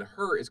rather than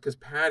her is because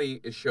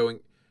Patty is showing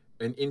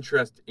an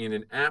interest in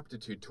an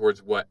aptitude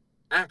towards what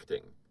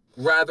acting.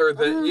 Rather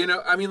than, you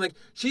know, I mean, like,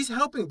 she's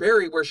helping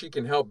Barry where she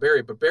can help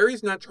Barry, but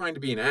Barry's not trying to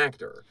be an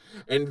actor.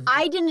 And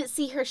I didn't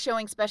see her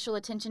showing special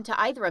attention to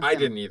either of them. I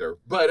didn't either.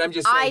 But I'm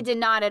just saying. I did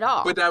not at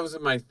all. But that was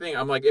my thing.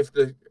 I'm like, if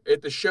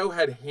the show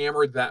had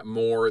hammered that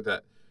more,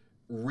 that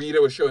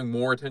Rita was showing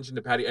more attention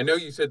to Patty. I know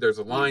you said there's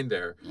a line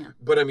there, Yeah.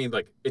 but I mean,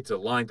 like, it's a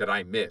line that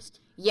I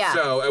missed. Yeah.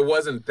 So it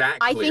wasn't that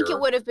clear. I think it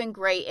would have been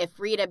great if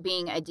Rita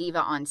being a diva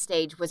on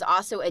stage was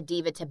also a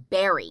diva to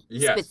Barry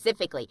Yes.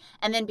 specifically.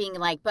 And then being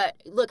like, but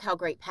look how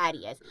great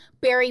Patty is.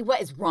 Barry,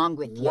 what is wrong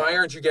with you? Why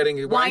aren't you getting?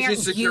 Why Why aren't you aren't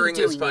you securing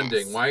this doing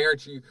funding? this? Why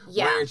aren't you?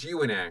 Yeah. Why aren't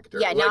you an actor?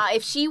 Yeah, Like, now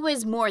if she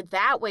was more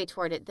that way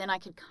toward it, then I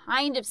could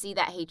kind of see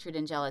that hatred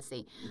and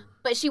jealousy.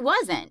 But she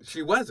wasn't.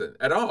 she wasn't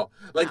at all.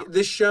 Like No.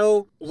 this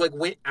show, like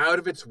went out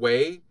of its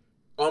way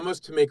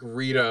almost to make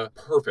Rita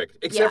perfect,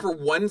 except Yeah. for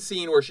one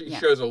scene where she Yeah.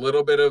 shows a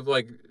little bit of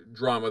like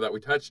drama that we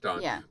touched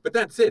on. Yeah. But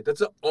that's it. That's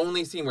the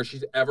only scene where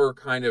she's ever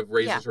kind of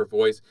raises Yeah. her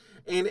voice.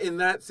 And in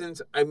that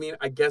sense, I mean,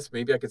 I guess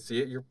maybe I could see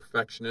it. You're a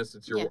perfectionist.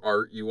 It's your Yeah.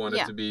 art. You want it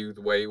Yeah. to be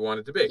the way you want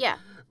it to be. Yeah.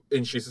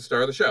 And she's the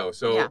star of the show.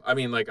 So, Yeah. I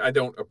mean, like, I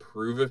don't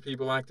approve of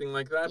people acting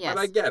like that, Yes.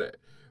 but I get it.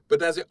 But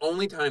that's the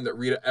only time that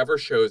Rita ever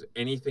shows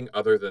anything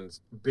other than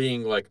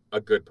being like a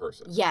good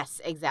person.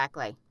 Yes,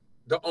 exactly.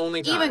 The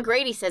only time. Even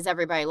Grady says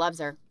everybody loves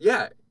her.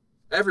 Yeah.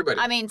 Everybody.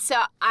 I mean, so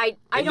I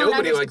and don't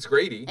nobody understand. likes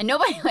Grady. And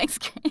nobody likes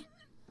Grady.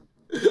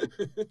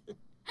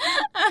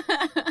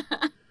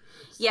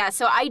 Yeah,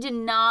 so I did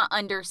not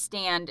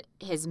understand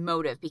his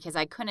motive because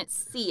I couldn't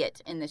see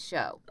it in the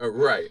show.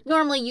 Right.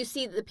 Normally, you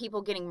see the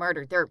people getting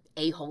murdered, they're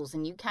a-holes,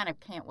 and you kind of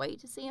can't wait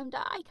to see them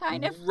die,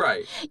 kind of.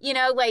 Right. You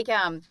know, like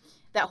that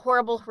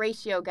horrible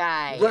Horatio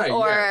guy. Right,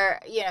 or,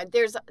 you know,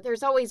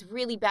 there's always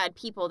really bad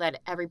people that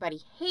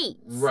everybody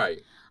hates. Right.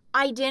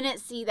 I didn't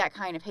see that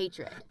kind of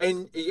hatred.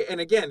 And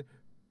again,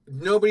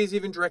 nobody's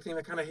even directing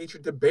that kind of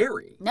hatred to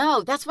Barry.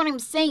 No, that's what I'm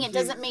saying. It He-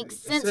 doesn't make it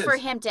sense says- for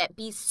him to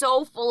be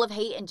so full of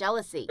hate and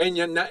jealousy. And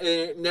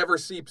it never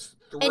seeps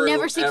through. It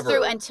never seeps ever.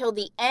 through until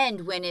the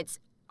end when it's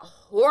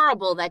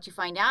horrible that you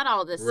find out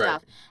all this Right.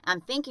 stuff.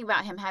 I'm thinking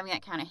about him having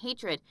that kind of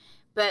hatred.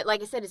 But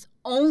like I said, it's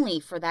only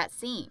for that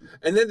scene.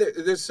 And then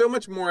there's so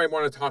much more I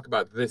want to talk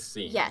about this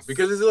scene. Yes.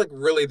 Because this is like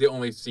really the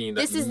only scene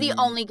that. This is the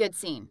only good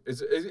scene.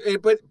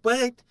 But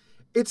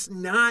it's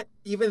not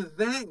even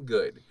that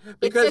good.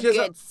 Because It's a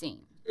good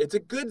scene. It's a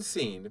good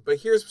scene, but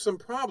here's some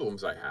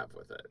problems I have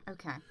with it.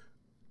 Okay.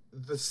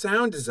 The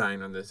sound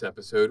design on this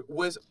episode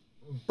was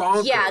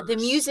bonkers. Yeah, the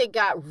music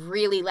got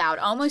really loud,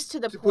 almost to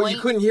the point. Well, you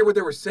couldn't hear what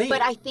they were saying.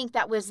 But I think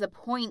that was the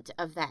point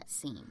of that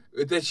scene.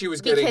 That she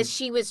was getting... Because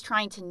she was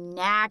trying to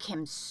nag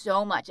him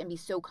so much and be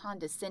so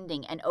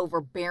condescending and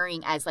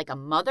overbearing as like a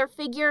mother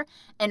figure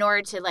in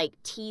order to like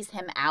tease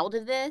him out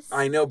of this.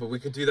 I know, but we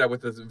could do that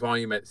with the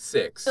volume at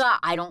 6.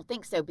 I don't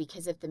think so,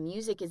 because if the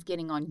music is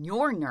getting on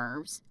your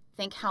nerves,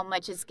 think how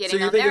much it's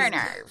getting on their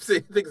nerves. So you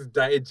think it's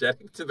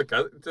diegetic to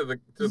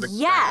the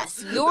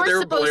Yes, crowd? you're They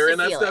were supposed blaring to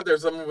that feel stuff. it.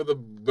 There's someone with a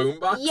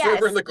boombox Yes,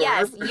 over in the corner.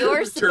 yes,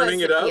 you're supposed turning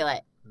to it up. feel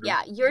it.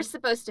 Yeah, you're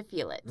supposed to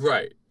feel it.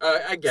 Right.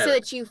 I get so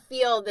it. that you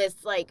feel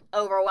this like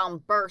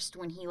overwhelmed burst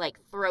when he like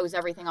throws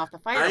everything off the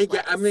fireplace.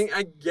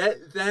 I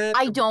get that.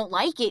 I don't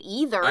like it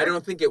either. I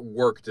don't think it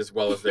worked as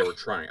well as they were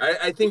trying.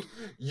 I think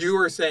you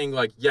were saying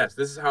like, yes,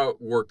 this is how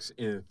it works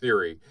in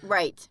theory.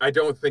 Right. I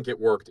don't think it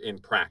worked in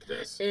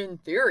practice. In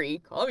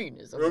theory,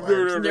 communism works.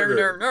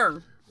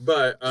 No.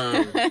 But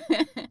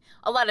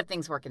a lot of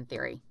things work in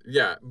theory.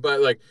 yeah,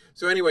 but like,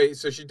 so anyway,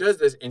 so she does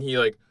this and he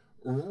like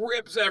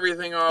rips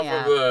everything off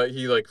of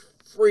he like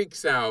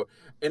freaks out.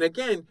 And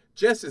again,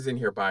 Jess is in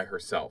here by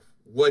herself,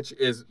 which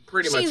is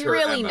pretty much her She's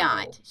really MO.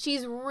 not.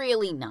 She's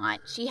really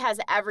not. She has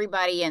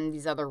everybody in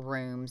these other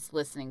rooms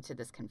listening to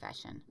this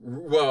confession.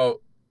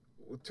 Well,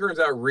 it turns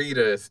out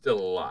Rita is still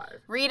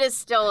alive. Rita's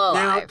still alive.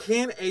 Now,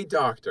 can a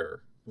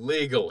doctor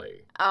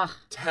legally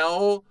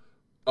tell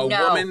a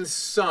No. woman's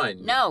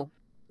son No.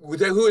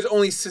 who is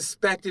only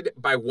suspected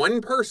by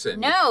one person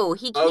No,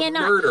 he of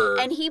cannot. murder?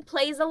 And he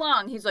plays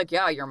along. He's like,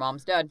 yeah, your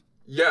mom's dead.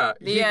 Yeah,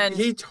 The end.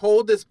 He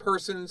told this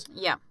person's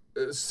Yeah.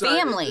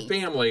 son,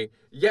 family.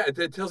 Yeah,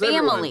 it tells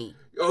everyone. Family.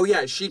 Oh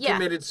yeah, she Yeah.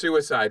 committed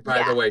suicide.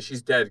 By the way,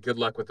 she's dead. Good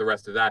luck with the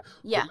rest of that.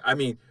 Yeah. I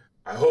mean,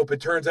 I hope it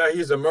turns out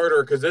he's a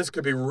murderer because this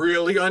could be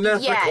really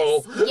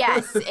unethical.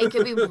 Yes, it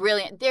could be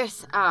brilliant.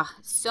 There's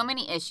so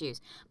many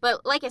issues.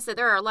 But like I said,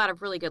 there are a lot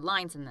of really good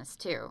lines in this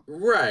too.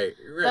 Right.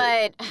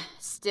 But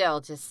still,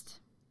 just...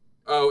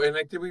 Oh, and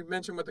like, did we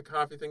mention what the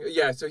coffee thing?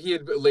 Yeah, so he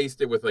had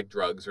laced it with like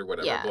drugs or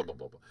whatever. Yeah. Blah blah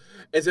blah blah.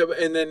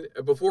 And then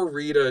before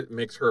Rita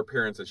makes her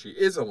appearance that she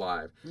is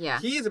alive,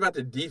 he is about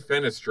to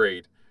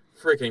defenestrate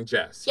freaking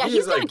Jess. Yeah,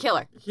 he's gonna kill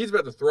her. He's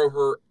about to throw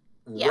her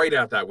right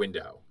out that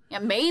window. Yeah,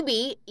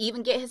 maybe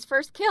even get his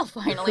first kill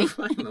finally.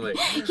 Finally.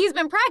 He's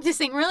been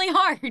practicing really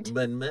hard.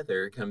 But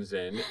Mother comes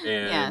in,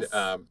 and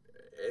Yes.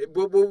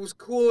 What was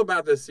cool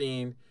about this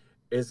scene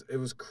is it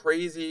was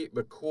crazy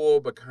but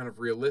cool but kind of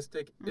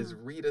realistic. Is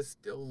Rita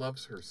still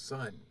loves her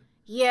son?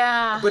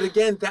 Yeah. But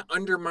again, that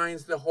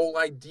undermines the whole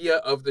idea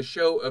of the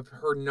show of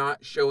her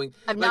not showing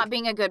Of not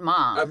being a good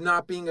mom. of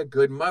not being a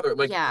good mother.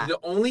 Like the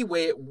only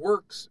way it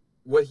works,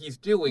 what he's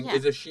doing,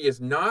 is if she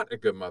is not a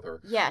good mother.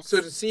 Yes.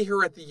 So to see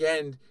her at the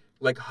end,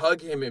 like hug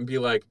him and be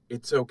like,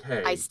 "It's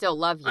okay. I still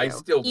love you. I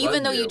still love you.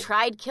 Even though you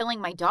tried killing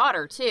my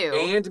daughter too.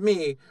 And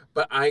me,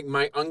 but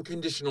my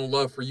unconditional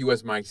love for you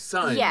as my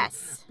son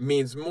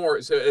means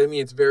more." So I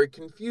mean, it's very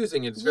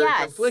confusing. It's very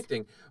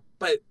conflicting,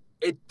 but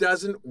it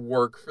doesn't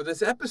work for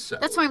this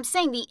episode. That's why I'm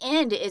saying the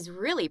end is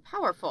really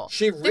powerful.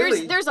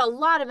 There's a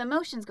lot of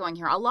emotions going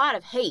here, a lot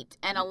of hate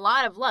and a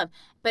lot of love,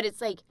 but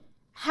it's like,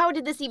 how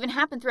did this even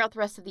happen throughout the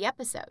rest of the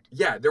episode?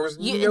 Yeah, there was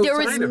no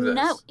sign of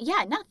this.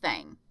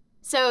 Nothing.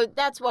 So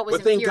that's what was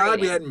But thank infuriating.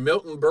 God we had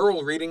Milton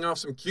Berle reading off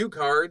some cue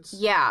cards.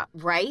 Yeah,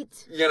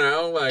 right? You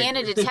know, like... And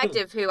a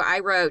detective who I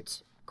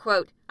wrote,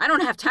 quote, "I don't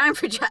have time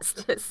for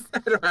justice." I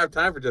don't have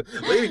time for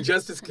justice. Lady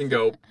Justice can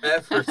go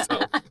F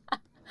herself.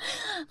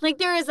 Like,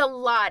 there is a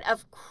lot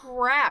of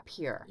crap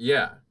here.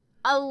 Yeah.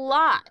 A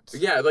lot.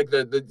 Yeah, like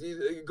the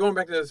going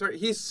back to the start,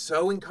 he's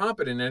so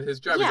incompetent at his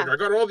job. Yeah. He's like, I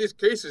got all these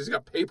cases. He's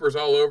got papers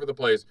all over the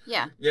place.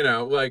 Yeah. You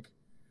know, like...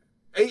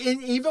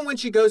 And even when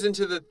she goes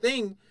into the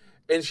thing...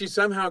 And she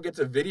somehow gets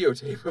a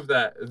videotape of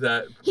that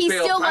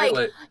failed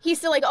pilot. He's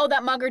still like, oh,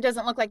 that mugger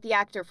doesn't look like the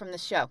actor from the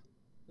show.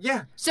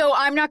 Yeah. So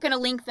I'm not going to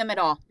link them at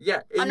all.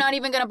 Yeah. I'm not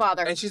even going to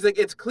bother. And she's like,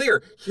 it's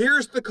clear.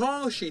 Here's the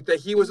call sheet that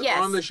he was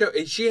on the show.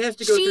 And she has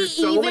to go through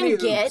so many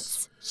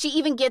hoops. She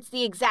even gets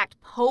the exact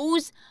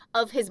pose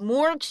of his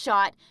morgue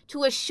shot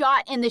to a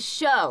shot in the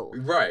show.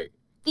 Right.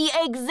 The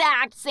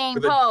exact same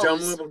pose. With a dumb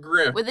little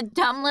grin. With a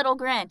dumb little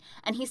grin.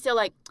 And he's still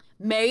like,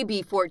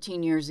 maybe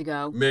 14 years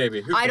ago.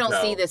 Maybe. I don't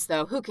see this,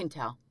 though. Who can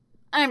tell?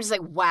 I'm just like,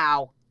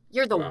 wow.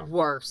 You're the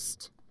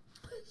worst.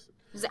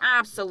 It's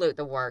absolute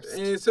the worst.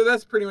 And so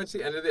that's pretty much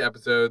the end of the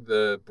episode.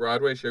 The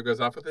Broadway show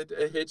goes off with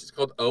a hitch. It's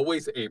called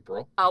Always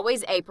April.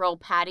 Always April.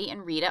 Patty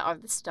and Rita are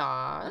the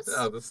stars.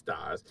 Oh, the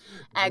stars.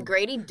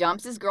 Grady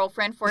dumps his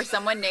girlfriend for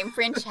someone named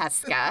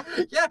Francesca.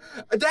 Yeah,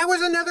 that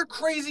was another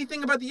crazy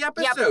thing about the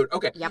episode. Yep.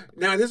 Okay. Yep.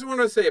 Now, this is what I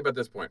want to say about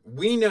this point.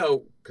 We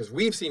know, because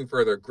we've seen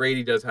further,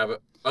 Grady does have an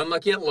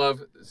unlucky in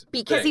love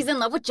Because he's in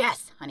love with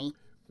Jess, honey.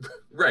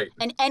 Right.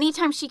 And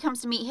anytime she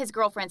comes to meet his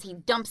girlfriends, he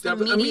dumps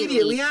them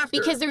immediately after.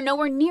 Because they're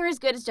nowhere near as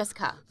good as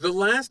Jessica. The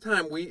last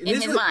time in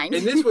his mind.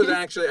 And this was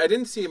actually, I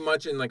didn't see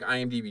much in like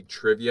IMDb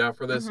trivia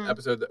for this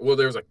episode. Well,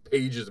 there was like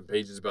pages and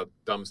pages about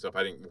dumb stuff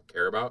I didn't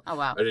care about. Oh,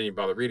 wow. I didn't even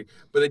bother reading.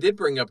 But they did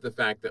bring up the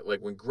fact that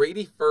like when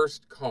Grady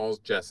first calls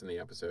Jess in the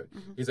episode,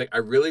 he's like, I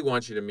really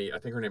want you to meet, I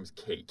think her name is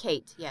Kate.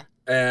 Kate, yeah.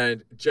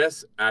 And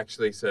Jess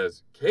actually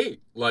says,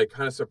 Kate, like,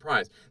 kind of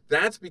surprised.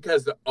 That's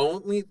because the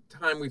only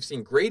time we've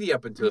seen Grady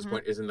up until this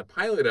point is in the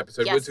pilot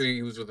episode, Yes. which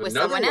he was with another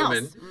someone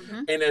woman. else.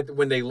 Mm-hmm. And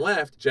when they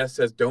left, Jess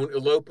says, don't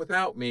elope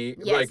without me.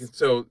 Yes. Like,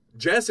 so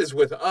Jess is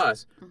with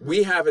us. Mm-hmm.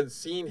 We haven't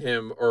seen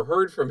him or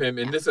heard from him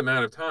in this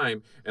amount of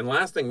time. And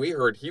last thing we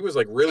heard, he was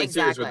like really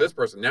serious with this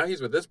person. Now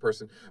he's with this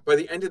person. By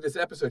the end of this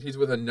episode, he's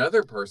with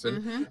another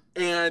person. Mm-hmm.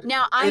 And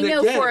Now, I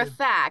know again, for a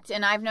fact,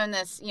 and I've known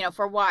this,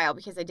 for a while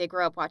because I did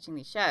grow up watching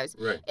these shows,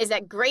 Right. is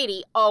that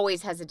Grady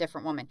always has a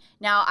different woman.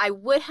 Now, I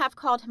would have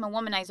called him a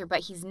womanizer,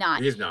 but he's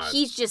not. He's not.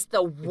 He's just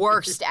the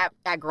worst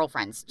at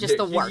girlfriends. Just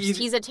the worst.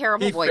 He's a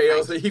terrible he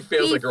boyfriend. He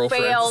fails at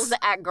girlfriends. He fails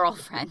at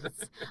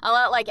girlfriends. A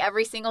lot like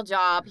every single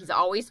job he's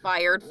always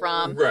fired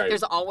from. Right.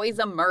 There's always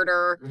a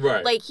murder.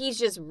 Right. Like, he's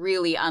just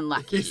really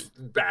unlucky. He's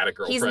bad at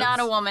girlfriends. He's not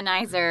a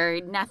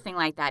womanizer, nothing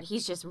like that.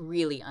 He's just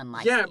really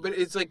unlucky. Yeah, but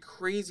it's like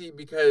crazy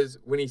because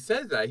when he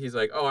says that, he's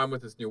like, oh, I'm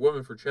with this new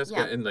woman for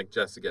Jessica. Yeah. And like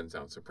Jess again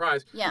sounds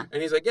surprised. Yeah.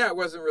 And he's like, yeah, it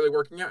wasn't really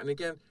working out. And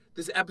again,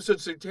 this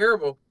episode's so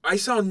terrible. I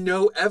saw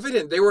no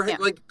evidence. They were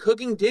like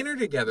cooking dinner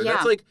together. Yeah.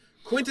 That's like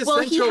quintessential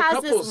Well, he has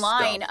couples this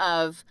line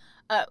stuff.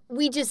 of,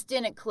 we just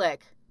didn't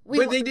click.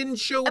 But they didn't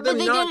show them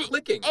not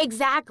clicking.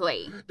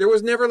 Exactly. There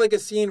was never like a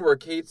scene where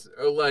Kate's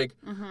like,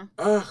 Mm-hmm.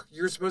 oh,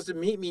 you're supposed to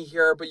meet me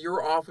here, but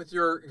you're off with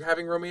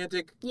having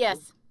romantic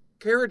Yes.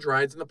 carriage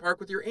rides in the park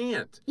with your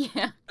aunt.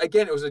 Yeah.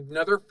 Again, it was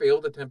another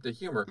failed attempt at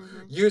humor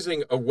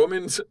using a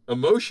woman's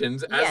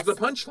emotions as Yes. the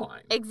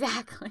punchline.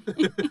 Exactly.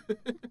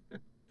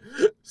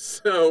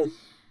 So,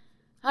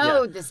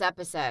 This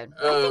episode.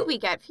 I think we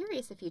got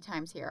furious a few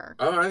times here.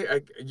 oh,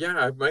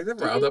 I might have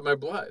riled up my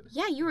blood.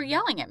 Yeah, you were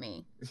yelling at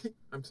me.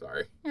 I'm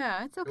sorry.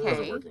 Yeah, it's It wasn't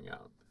okay. working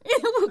out.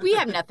 We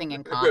have nothing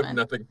in We have common.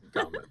 nothing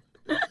in common.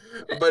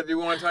 But do you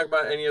want to talk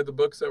about any of the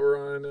books that were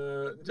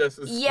on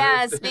Jess's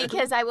Yes, newsstand?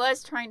 because I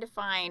was trying to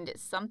find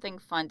something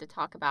fun to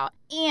talk about.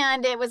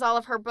 And it was all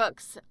of her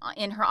books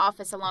in her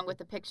office along with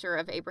the picture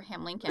of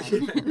Abraham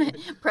Lincoln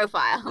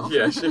profile.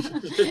 Yeah,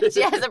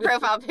 She has a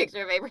profile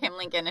picture of Abraham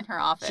Lincoln in her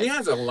office. She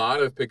has a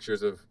lot of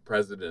pictures of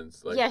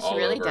presidents, like yeah, she all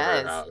really over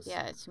her does. house.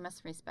 Yeah, she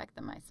must respect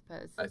them, I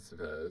suppose. I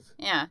suppose.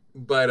 Yeah.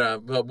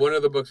 But one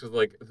of the books was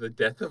like The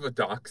Death of a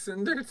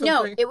Dachshund or something.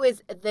 No, it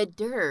was The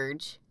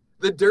Dirge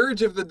The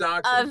Dirge of the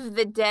Dachshund. of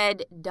the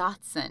Dead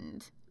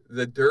Dachshund.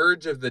 The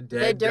Dirge of the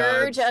Dead The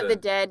Dirge of the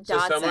Dead So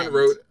Dachshund. someone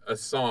wrote a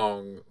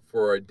song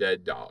for a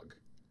dead dog.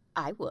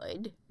 I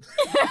would.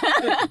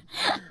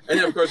 And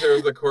then, of course, there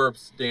was The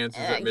Corpse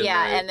Dances at Midnight.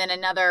 Yeah, and then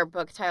another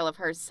book title of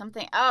hers,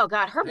 something. Oh,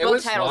 God, her It book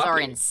was titles are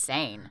sloppy.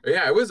 insane.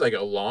 Yeah, it was like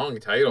a long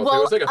title. Well,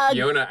 it was like a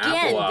Fiona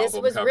Apple album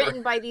this was cover.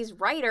 written by these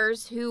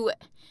writers who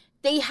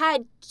they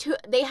had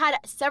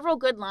several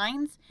good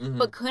lines,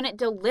 but couldn't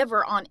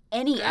deliver on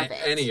any of it.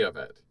 Any of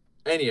it.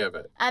 Any of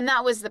it. And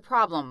that was the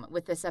problem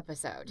with this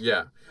episode.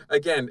 Yeah.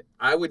 Again,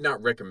 I would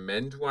not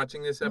recommend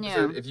watching this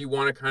episode. No. If you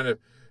want to kind of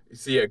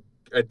see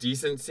a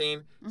decent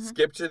scene,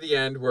 skip to the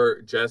end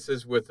where Jess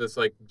is with this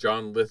like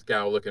John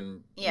Lithgow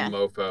looking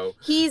mofo.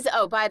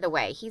 By the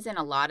way, he's in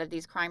a lot of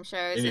these crime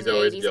shows And in he's the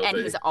always 80s, guilty. and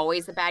he's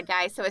always the bad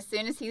guy. So as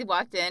soon as he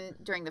walked in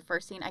during the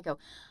first scene, I go,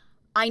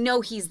 I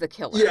know he's the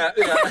killer. Yeah.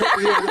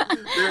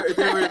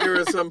 There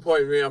was some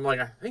point where I'm like,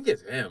 I think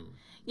it's him.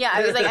 Yeah,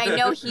 I was like, I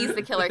know he's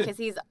the killer because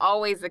he's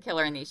always the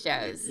killer in these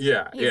shows.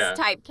 Yeah, He's yeah.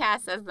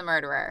 typecast as the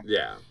murderer.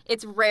 Yeah.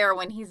 It's rare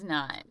when he's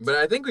not. But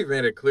I think we've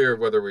made it clear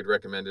whether we'd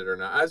recommend it or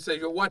not. I'd say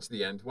you'll watch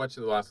the end. Watch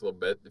the last little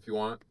bit if you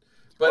want.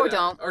 But, Or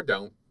don't. Or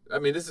don't. I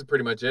mean, this is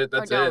pretty much it.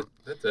 That's don't. it.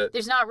 That's it.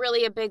 There's not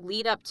really a big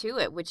lead up to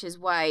it, which is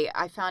why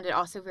I found it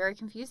also very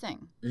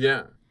confusing.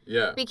 Yeah.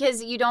 Yeah.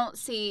 Because you don't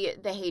see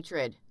the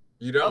hatred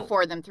You don't.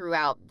 for them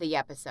throughout the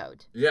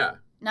episode. Yeah.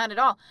 Not at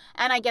all.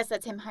 And I guess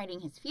that's him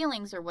hiding his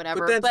feelings or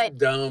whatever. But that's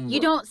dumb. You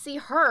don't see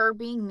her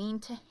being mean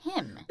to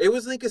him. It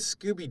was like a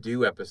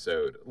Scooby-Doo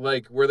episode,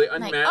 like where they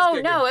unmask. Like, oh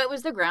no, it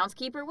was the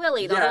groundskeeper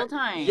Willie the whole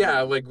time.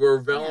 Yeah, like where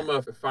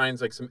Velma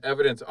finds like some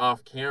evidence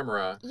off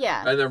camera.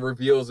 Yeah. And then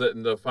reveals it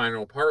in the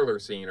final parlor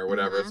scene or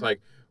whatever. It's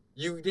like,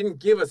 you didn't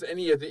give us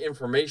any of the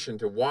information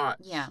to watch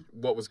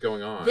what was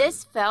going on.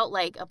 This felt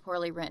like a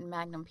poorly written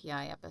Magnum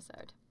PI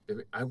episode.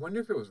 I wonder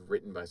if it was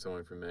written by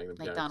someone from Magnum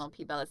Like PI. Donald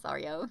P.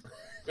 Belisario.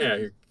 Yeah,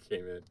 he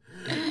came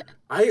in.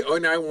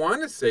 I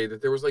want to say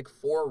that there was like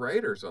 4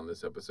 writers on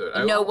this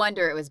episode. No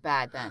wonder it was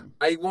bad then.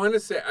 I want to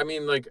say, I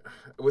mean, like,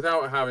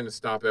 without having to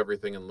stop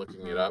everything and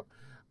looking it up,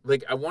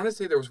 like, I want to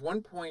say there was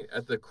one point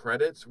at the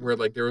credits where,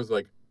 like, there was,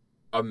 like,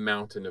 a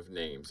mountain of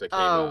names that came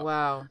up. Oh,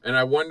 wow. And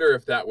I wonder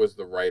if that was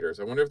the writers.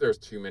 I wonder if there's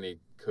too many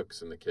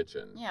cooks in the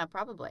kitchen. Yeah,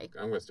 probably.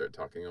 I'm going to start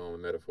talking all the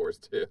metaphors,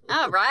 too.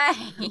 All right.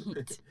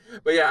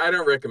 But, yeah, I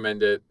don't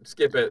recommend it.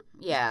 Skip it.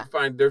 Yeah.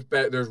 Fine. There's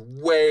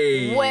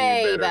way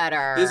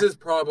better. This is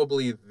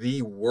probably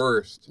the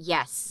worst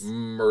Yes.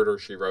 Murder,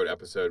 She Wrote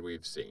episode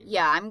we've seen.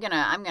 Yeah, I'm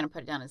gonna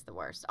put it down as the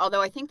worst.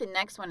 Although I think the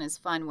next one is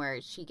fun,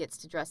 where she gets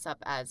to dress up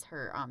as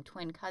her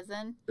twin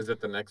cousin. Is that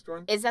the next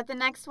one? Is that the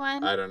next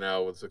one? I don't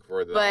know. Let's look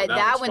forward to but that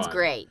that one's one's fun.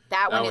 great.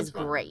 That one one's is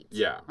fun. great.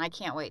 Yeah. I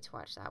can't wait to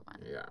watch that one.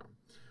 Yeah.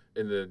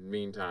 In the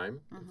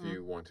meantime, Mhm. if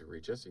you want to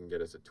reach us, you can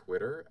get us at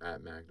Twitter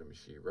at Magnum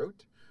She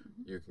Wrote.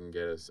 You can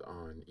get us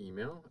on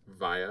email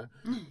via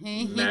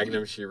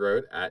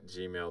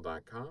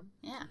magnumshewrote@gmail.com.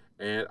 Yeah.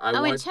 And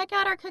and check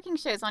out our cooking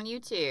shows on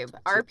YouTube.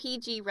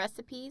 RPG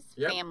Recipes,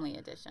 Yep. Family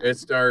Edition. It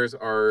stars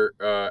our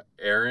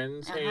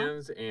Aaron's Uh-huh.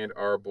 hands and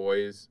our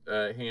boys'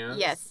 hands.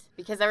 Yes,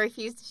 because I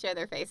refuse to show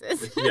their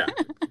faces. Yeah.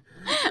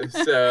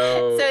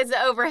 So it's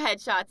the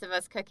overhead shots of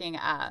us cooking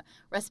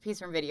recipes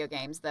from video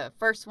games. The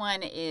first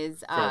one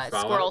is From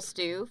Squirrel Fallout?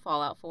 Stew,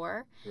 Fallout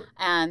 4. Right.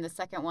 And the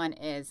second one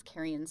is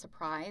Carrion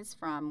Surprise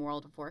from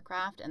World of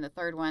Warcraft. And the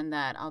third one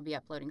that I'll be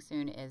uploading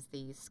soon is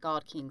the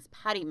Scald King's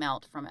Patty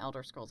Melt from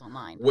Elder Scrolls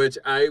Online. which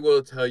I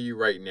will tell you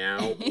right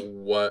now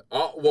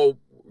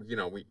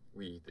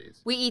we eat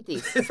these. We eat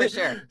these, for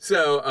sure.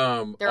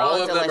 So They're all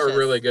all of them are delicious.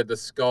 really good. The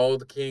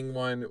Scald King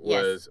one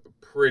Yes. was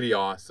pretty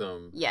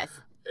awesome. Yes.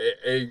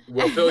 It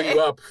will fill you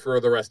up for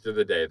the rest of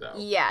the day, though.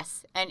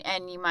 Yes.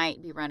 And you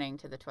might be running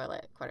to the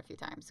toilet quite a few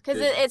times because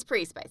Yeah. it's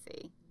pretty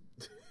spicy.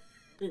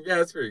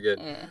 Yeah, it's pretty good.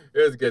 Yeah.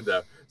 It was good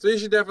though, so you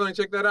should definitely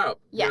check that out.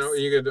 Yes.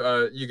 You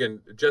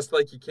can just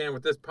like you can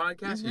with this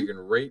podcast. Mhm. You can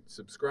rate,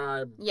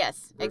 subscribe.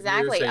 Yes, Review,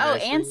 exactly. say Oh,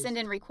 nice and things. send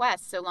in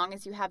requests so long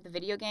as you have the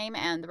video game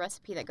and the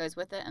recipe that goes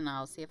with it, and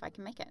I'll see if I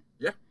can make it.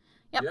 Yep.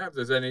 Yeah, if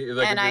there's any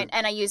And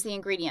I use the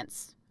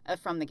ingredients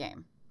from the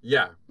game.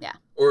 Yeah, Yeah.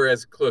 or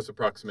as close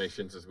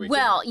approximations as we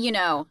Well,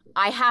 can.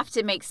 I have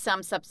to make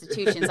some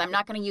substitutions. I'm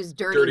not going to use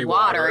dirty, Dirty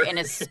water water. in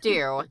a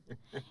stew.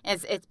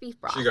 It's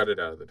beef broth. She got it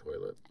out of the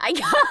toilet. I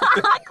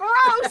got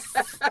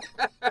gross.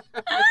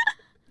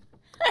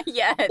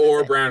 Yeah.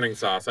 Or browning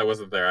sauce. I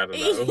wasn't there. I don't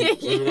know.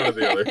 It was one or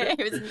the other.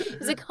 It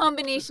was a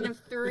combination of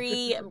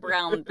 3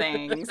 brown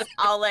things.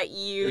 I'll let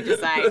you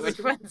decide which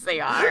ones they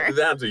are.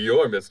 That's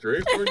your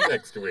mystery for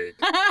next week.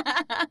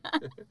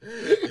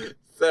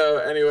 So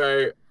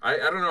anyway, I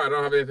don't know. I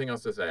don't have anything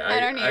else to say. I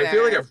don't I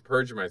feel like either. I've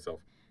purged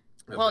myself.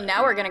 of Well, that.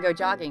 now we're going to go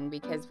jogging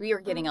because we are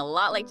getting a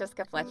lot like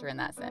Jessica Fletcher in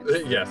that sense.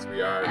 Yes,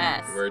 we are.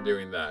 Yes. We're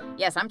doing that.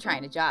 Yes, I'm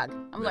trying to jog.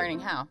 I'm Yeah.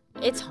 learning how.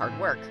 It's hard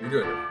work. You're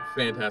doing a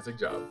fantastic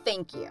job.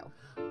 Thank you.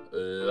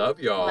 Love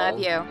y'all. Love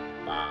you.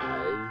 Bye.